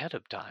background ahead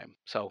of time.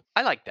 So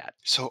I like that.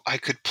 So I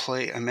could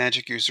play a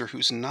magic user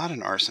who's not an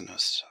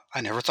arsonist.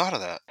 I never thought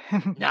of that.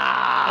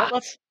 Nah,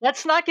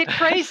 Let's not get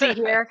crazy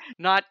here.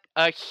 not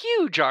a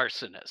huge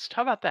arsonist.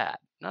 How about that?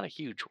 Not a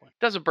huge one.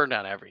 Doesn't burn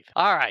down everything.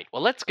 All right,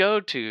 well, let's go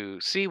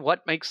to see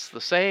what makes the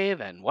save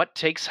and what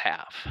takes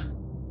half.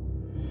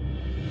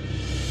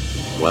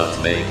 What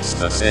makes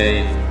the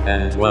save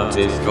and what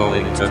is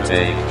going to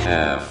take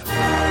half?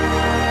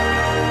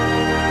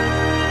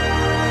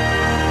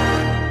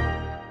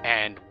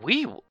 And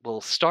we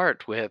will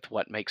start with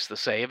what makes the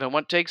save and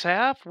what takes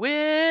half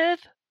with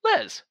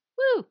Liz.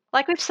 Woo!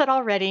 Like we've said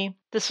already,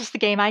 this was the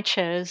game I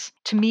chose.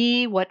 To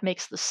me, what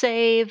makes the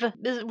save?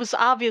 It was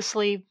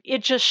obviously,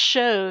 it just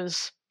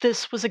shows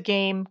this was a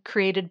game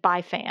created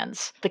by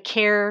fans. The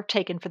care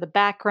taken for the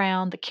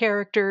background, the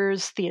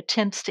characters, the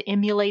attempts to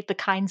emulate the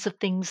kinds of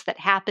things that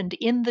happened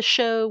in the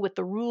show with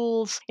the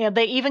rules. And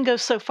they even go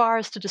so far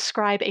as to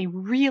describe a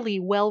really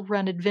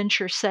well-run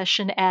adventure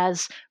session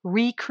as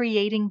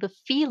recreating the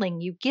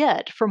feeling you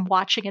get from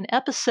watching an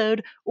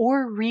episode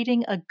or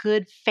reading a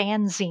good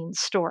fanzine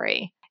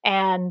story.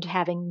 And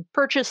having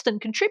purchased and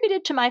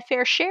contributed to my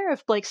fair share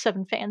of Blake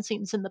 7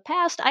 fanzines in the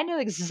past, I know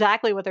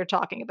exactly what they're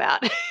talking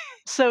about.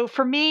 So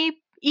for me,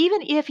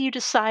 even if you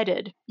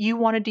decided you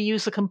wanted to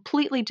use a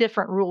completely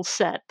different rule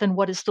set than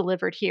what is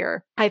delivered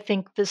here, I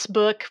think this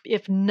book,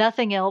 if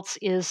nothing else,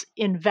 is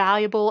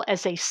invaluable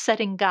as a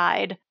setting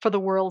guide for the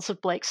worlds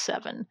of Blake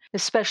 7,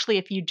 especially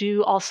if you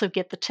do also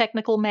get the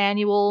technical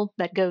manual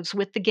that goes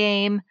with the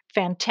game,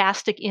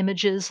 fantastic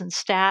images and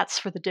stats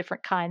for the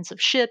different kinds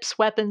of ships,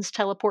 weapons,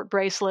 teleport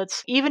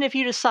bracelets. Even if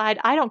you decide,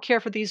 I don't care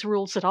for these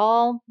rules at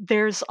all,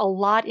 there's a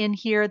lot in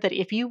here that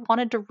if you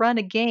wanted to run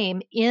a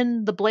game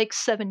in the Blake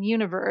 7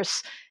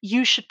 universe,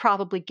 you should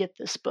probably get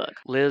this book.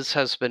 Liz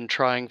has been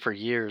trying for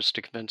years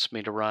to convince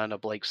me to run a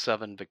Blake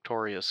 7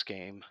 Victorious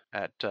game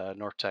at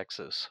North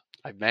Texas.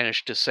 I've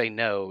managed to say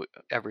no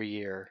every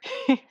year.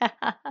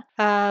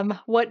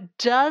 What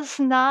does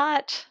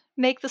not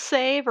make the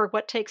save or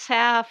what takes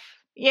half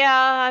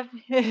Yeah,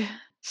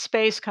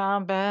 space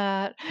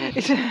combat.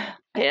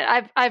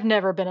 I've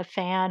never been a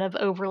fan of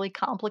overly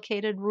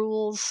complicated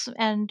rules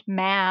and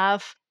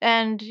math.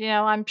 And,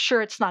 I'm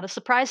sure it's not a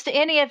surprise to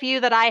any of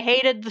you that I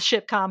hated the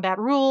ship combat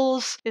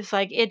rules. It's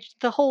like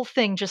the whole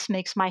thing just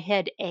makes my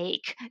head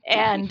ache.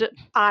 And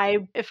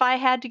if I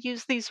had to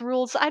use these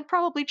rules, I'd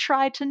probably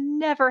try to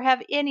never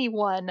have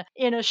anyone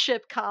in a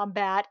ship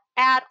combat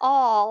at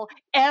all,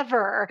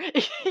 ever,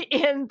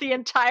 in the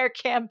entire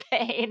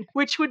campaign,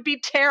 which would be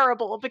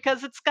terrible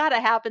because it's got to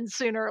happen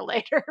sooner or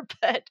later.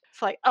 But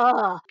it's like,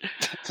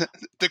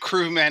 The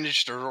crew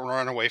managed to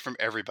run away from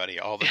everybody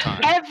all the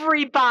time.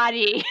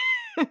 everybody.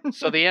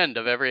 So the end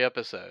of every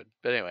episode.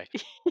 But anyway.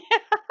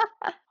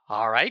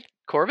 All right,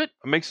 Corbett?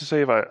 It makes a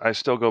save. I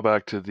still go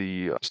back to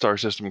the star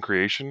system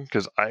creation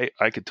because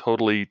I could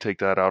totally take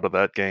that out of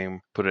that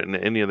game, put it in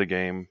any other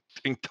game,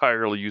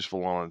 entirely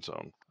useful on its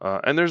own.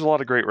 And there's a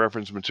lot of great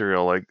reference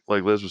material, like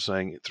Liz was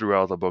saying,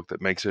 throughout the book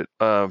that makes it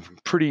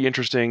pretty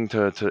interesting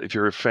to if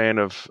you're a fan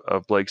of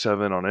Blake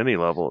 7 on any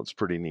level. It's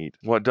pretty neat.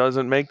 What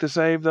doesn't make the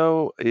save,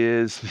 though,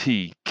 is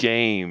the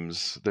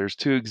games. There's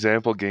 2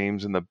 example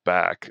games in the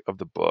back of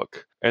the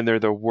book, and they're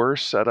the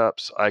worst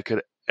setups I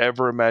could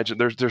ever imagine.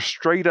 They're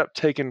straight up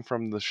taken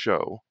from the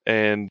show,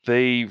 and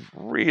they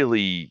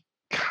really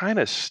kind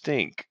of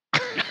stink.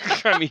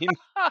 I mean,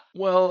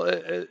 well,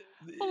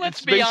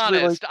 let's be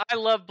honest. I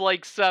love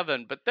Blake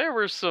 7, but there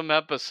were some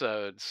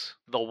episodes.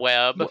 The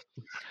Web.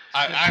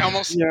 I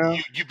almost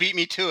you beat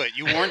me to it.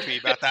 You warned me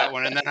about that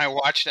one, and then I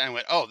watched it and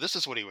went, "Oh, this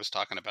is what he was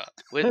talking about."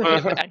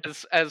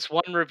 As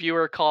one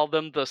reviewer called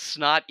them, the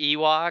snot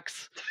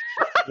Ewoks.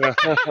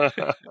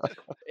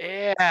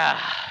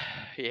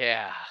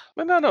 Yeah.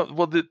 But no.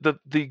 Well, the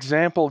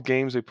example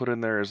games they put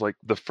in there is like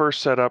the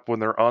first setup when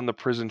they're on the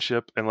prison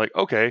ship, and like,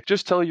 okay,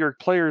 just tell your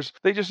players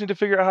they just need to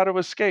figure out how to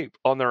escape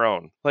on their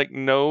own. Like,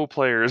 no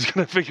player is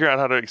going to figure out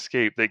how to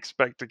escape. They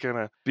expect to kind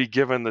of be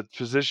given the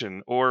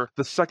position. Or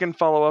the second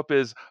follow up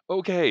is,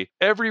 okay,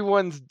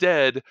 everyone's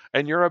dead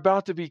and you're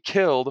about to be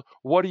killed.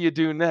 What do you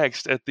do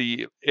next at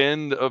the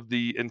end of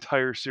the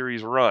entire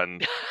series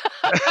run?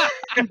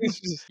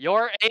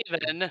 You're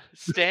Avon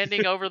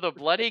standing over the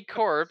bloody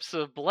corpse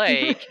of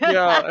Blake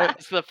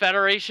as the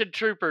Federation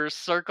troopers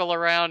circle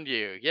around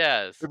you.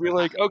 Yes. It'd be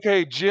like,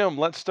 okay, Jim,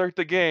 let's start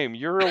the game.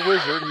 You're a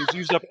wizard who's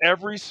used up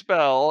every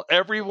spell.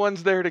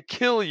 Everyone's there to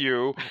kill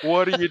you.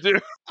 What do you do?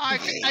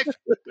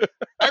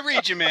 I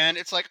read you, man.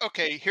 It's like,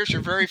 okay, here's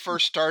your very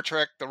first Star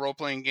Trek, the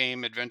role-playing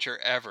game adventure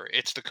ever.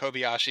 It's the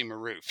Kobayashi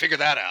Maru. Figure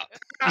that out.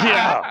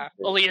 Yeah.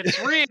 Only it's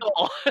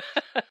real.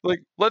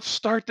 Like, let's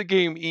start the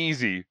game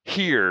easy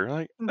here.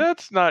 Like,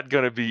 that's not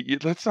going to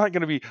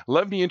be,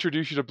 let me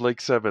introduce you to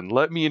Blake 7.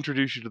 Let me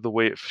introduce you to the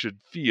way it should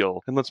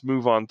feel, and let's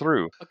move on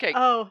through. Okay.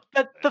 Oh,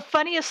 but the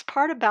funniest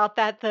part about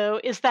that,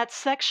 though, is that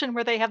section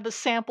where they have the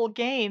sample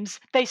games.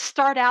 They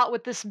start out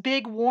with this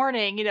big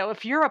warning,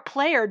 if you're a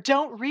player,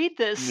 don't read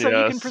this so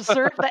you can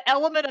preserve the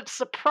element of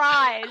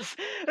surprise.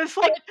 It's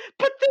like,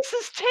 but this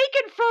is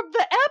taken from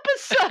the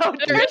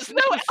episode. There's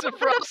no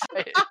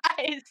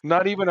surprise.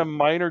 Not even a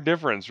minor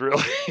difference,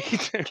 really.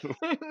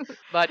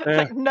 But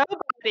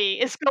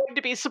nobody is going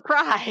to be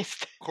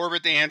surprised.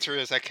 Corbett, the answer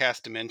is I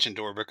cast Dimension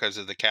Door because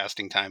of the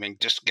casting timing.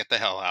 Just get the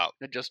hell out.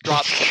 It just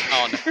drops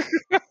down.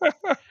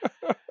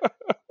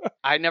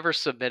 I never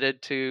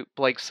submitted to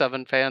Blake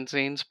 7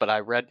 fanzines, but I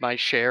read my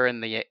share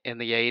in the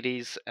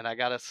 80s, and I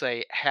gotta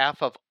say,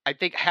 half of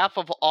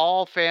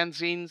all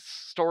fanzine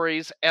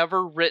stories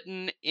ever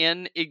written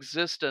in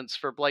existence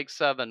for Blake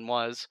 7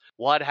 was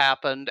what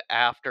happened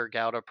after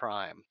Gouda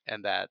Prime,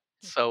 and that.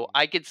 So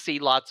I could see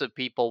lots of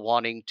people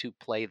wanting to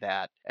play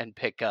that and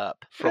pick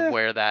up from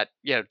where that,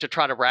 to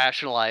try to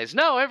rationalize,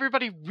 no,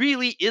 everybody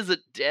really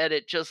isn't dead.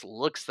 It just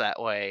looks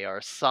that way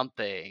or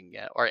something.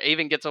 Or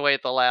Avon gets away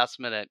at the last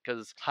minute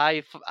because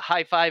high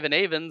five and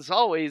Avons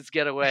always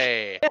get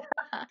away.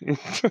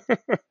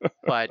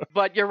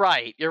 But you're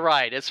right. You're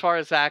right. As far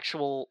as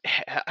actual,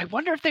 I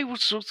wonder if they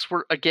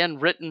were, again,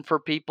 written for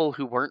people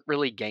who weren't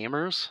really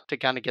gamers to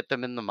kind of get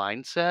them in the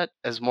mindset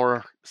as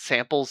more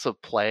samples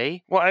of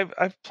play. Well,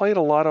 I've played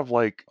a lot of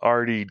like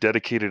already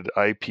dedicated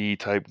IP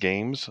type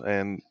games,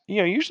 and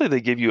usually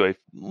they give you a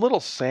little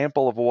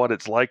sample of what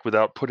it's like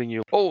without putting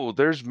you, oh,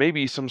 there's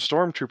maybe some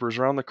stormtroopers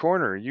around the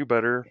corner, you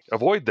better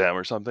avoid them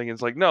or something.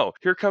 It's like, no,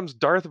 here comes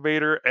Darth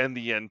Vader and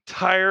the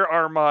entire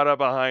armada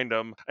behind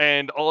him,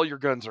 and all your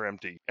guns are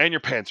empty and your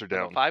pants are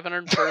down.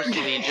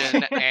 501st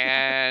Legion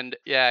and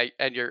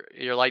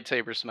your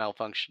lightsaber's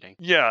malfunctioning.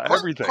 Yeah,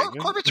 everything.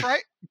 Corbett's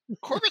right.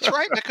 Corbett's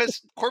right,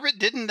 because Corbett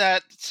didn't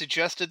that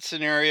suggested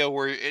scenario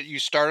where you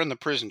start on the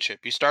prison ship.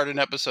 You start in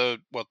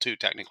episode, 2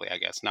 technically, I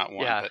guess, not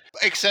 1. Yeah. But,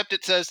 except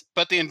it says,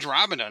 but the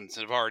Andromedans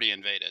have already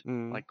invaded.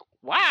 Like,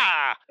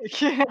 wow!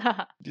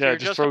 Yeah. You're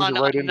just throws on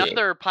you right into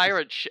another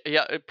pirate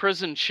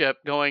prison ship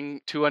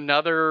going to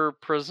another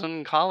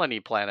prison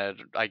colony planet,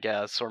 I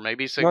guess, or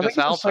maybe No, I Cygnus think it's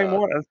the Alpha. same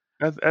one.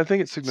 I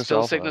think it's Cygnus Still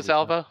Alpha. Cygnus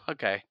Alpha?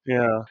 Okay.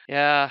 Yeah.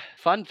 Yeah.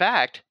 Fun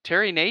fact,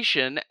 Terry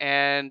Nation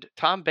and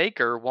Tom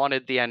Baker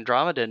wanted the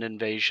Andromedan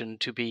invasion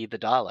to be the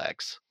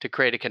Daleks, to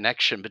create a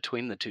connection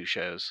between the two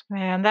shows.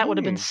 Man, that would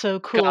have been so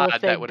cool God,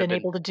 if that they'd would have been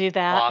been able to do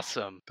that.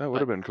 Awesome. That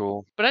would have been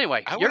cool. But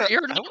anyway, I you're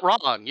would've- not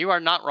wrong. You are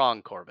not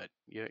wrong, Corbett.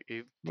 You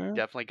Yeah.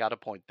 definitely got a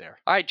point there.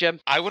 All right, Jim.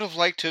 I would have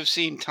liked to have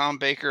seen Tom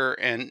Baker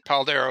and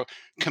Paldero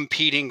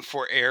competing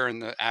for air in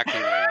the acting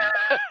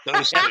room.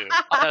 Those two.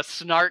 On a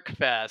snark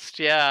fest,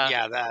 yeah.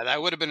 Yeah, that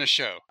would have been a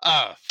show.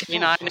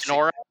 K9 and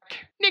Auroch,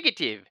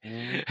 negative.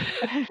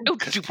 Oh,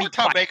 Because do poor be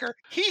Tom quiet. Baker,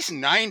 he's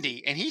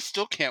 90 and he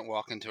still can't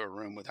walk into a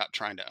room without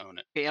trying to own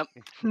it. Yep.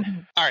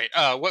 All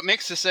right, what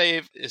makes the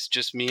save is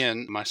just me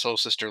and my soul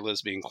sister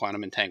Liz being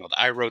quantum entangled.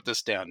 I wrote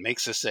this down.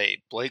 Makes the save.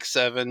 Blake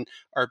 7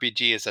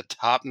 RPG is a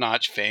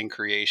top-notch fan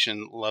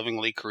creation,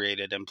 lovingly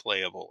created and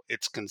playable.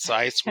 It's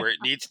concise where it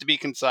needs to be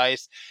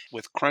concise,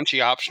 with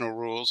crunchy optional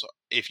rules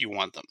if you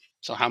want them.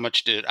 So how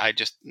much did I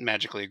just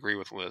magically agree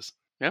with Liz?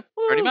 Yep,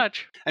 pretty Woo.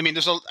 much. I mean,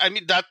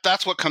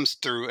 that's what comes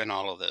through in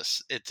all of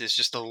this. It's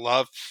just a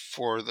love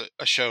for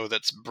a show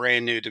that's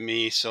brand new to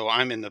me. So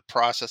I'm in the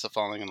process of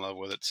falling in love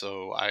with it.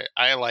 So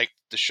I like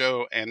the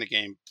show and the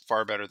game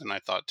far better than I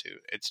thought to.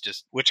 It's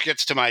just, which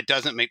gets to my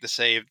doesn't make the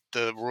save.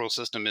 The rule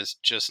system is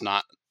just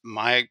not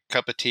my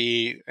cup of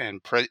tea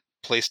and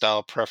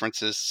playstyle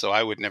preferences, so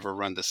I would never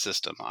run the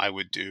system. I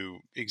would do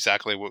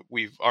exactly what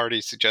we've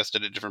already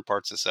suggested at different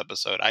parts of this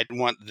episode. I'd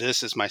want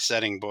this as my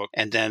setting book,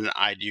 and then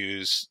I'd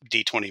use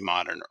D20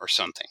 Modern or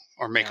something,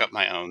 or make up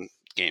my own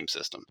game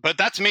system. But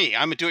that's me.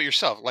 I'm a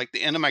do-it-yourself. Like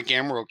the end of my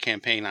Gamma World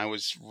campaign, I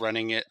was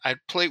running it.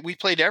 We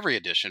played every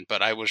edition,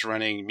 but I was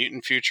running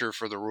Mutant Future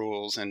for the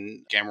rules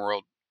and Gamma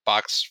World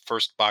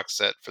first box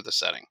set for the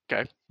setting.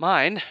 Okay.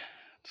 Mine,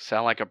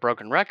 sound like a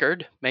broken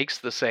record, makes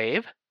the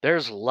save.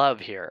 There's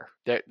love here.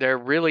 There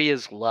really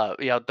is love.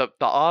 You know, the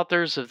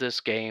authors of this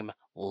game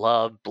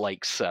love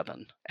Blake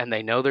 7, and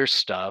they know their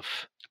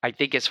stuff. I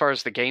think as far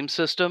as the game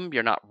system,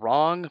 you're not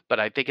wrong,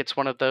 but I think it's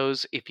one of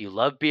those, if you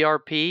love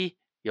BRP,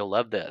 you'll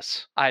love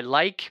this. I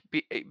like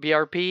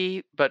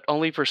BRP, but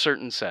only for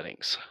certain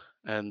settings,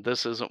 and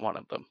this isn't one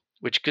of them,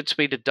 which gets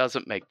me to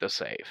doesn't make the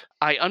save.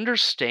 I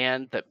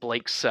understand that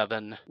Blake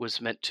 7 was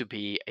meant to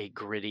be a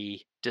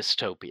gritty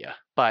dystopia,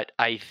 but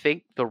I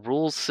think the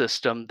rules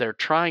system they're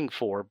trying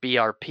for,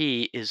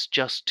 BRP, is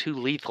just too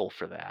lethal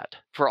for that.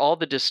 For all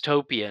the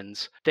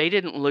dystopians, they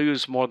didn't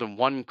lose more than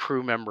one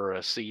crew member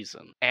a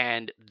season.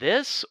 And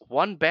this,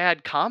 one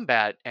bad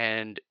combat,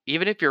 and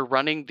even if you're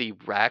running the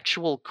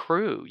actual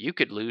crew, you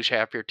could lose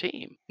half your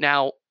team.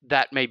 Now,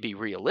 that may be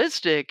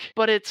realistic,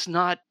 but it's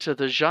not to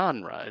the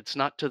genre. It's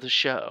not to the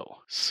show.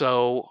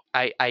 So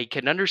I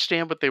can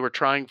understand what they were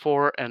trying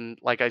for, and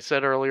like I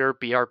said earlier,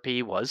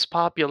 BRP was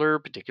popular,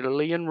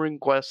 particularly in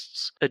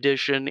RuneQuest's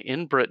edition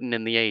in Britain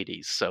in the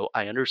 80s, so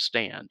I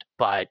understand.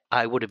 But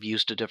I would have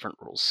used a different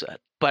rule set.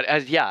 But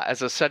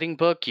as a setting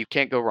book, you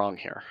can't go wrong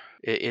here.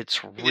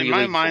 It's really in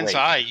my mind's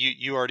great. eye,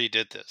 you already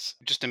did this.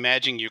 Just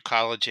imagine you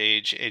college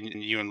age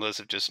and you and Liz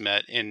have just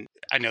met. And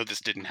I know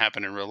this didn't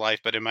happen in real life,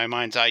 but in my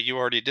mind's eye, you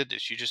already did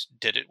this. You just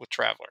did it with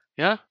Traveler.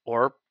 Yeah,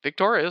 or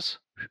Victorious.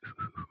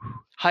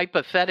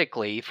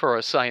 Hypothetically, for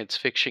a science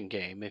fiction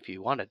game, if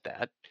you wanted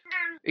that.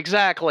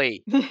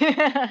 Exactly.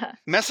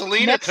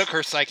 Messalina took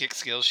her psychic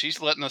skills. She's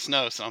letting us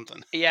know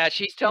something. Yeah,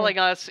 she's telling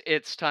us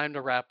it's time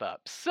to wrap up.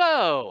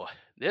 So,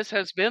 this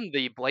has been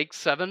the Blake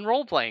 7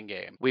 role-playing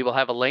game. We will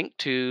have a link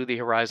to the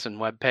Horizon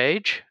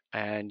webpage,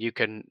 and you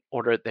can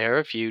order it there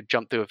if you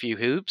jump through a few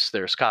hoops.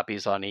 There's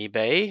copies on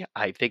eBay.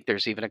 I think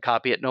there's even a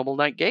copy at Noble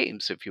Knight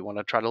Games if you want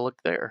to try to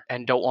look there.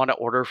 And don't want to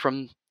order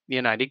from the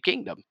United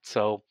Kingdom.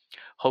 So,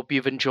 hope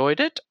you've enjoyed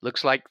it.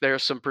 Looks like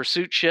there's some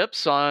pursuit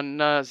ships on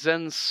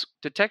Zen's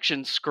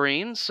detection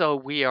screen, so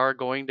we are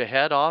going to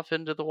head off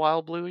into the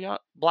wild blue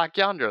black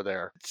yonder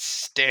there.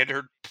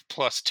 Standard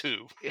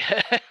 +2.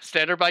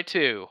 Standard by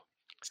 2.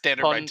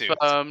 Standard by 2.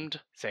 Confirmed.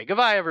 Say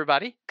goodbye,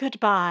 everybody.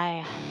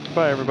 Goodbye.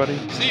 Bye, everybody.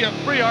 See ya.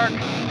 Free arc.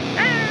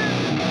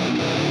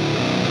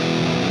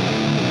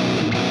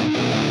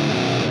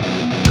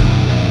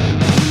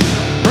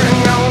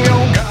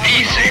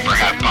 The Save for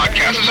Half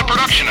podcast is a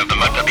production of the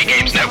Mud Puppy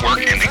Games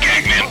Network and the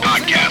Gagman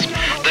Podcast.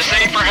 The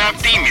Save for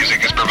Half theme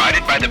music is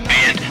provided by the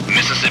band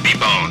Mississippi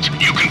Bones.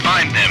 You can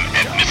find them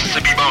at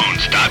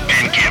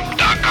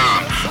mississippibones.bandcamp.com.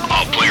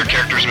 All player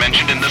characters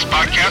mentioned in this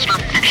podcast are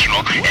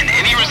fictional, and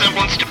any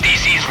resemblance to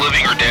PCs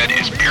living or dead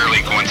is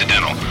purely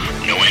coincidental.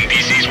 No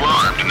NPCs were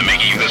harmed in the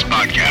making of this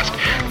podcast.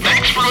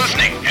 Thanks for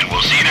listening, and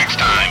we'll see you next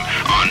time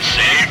on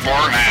Save for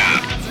Half.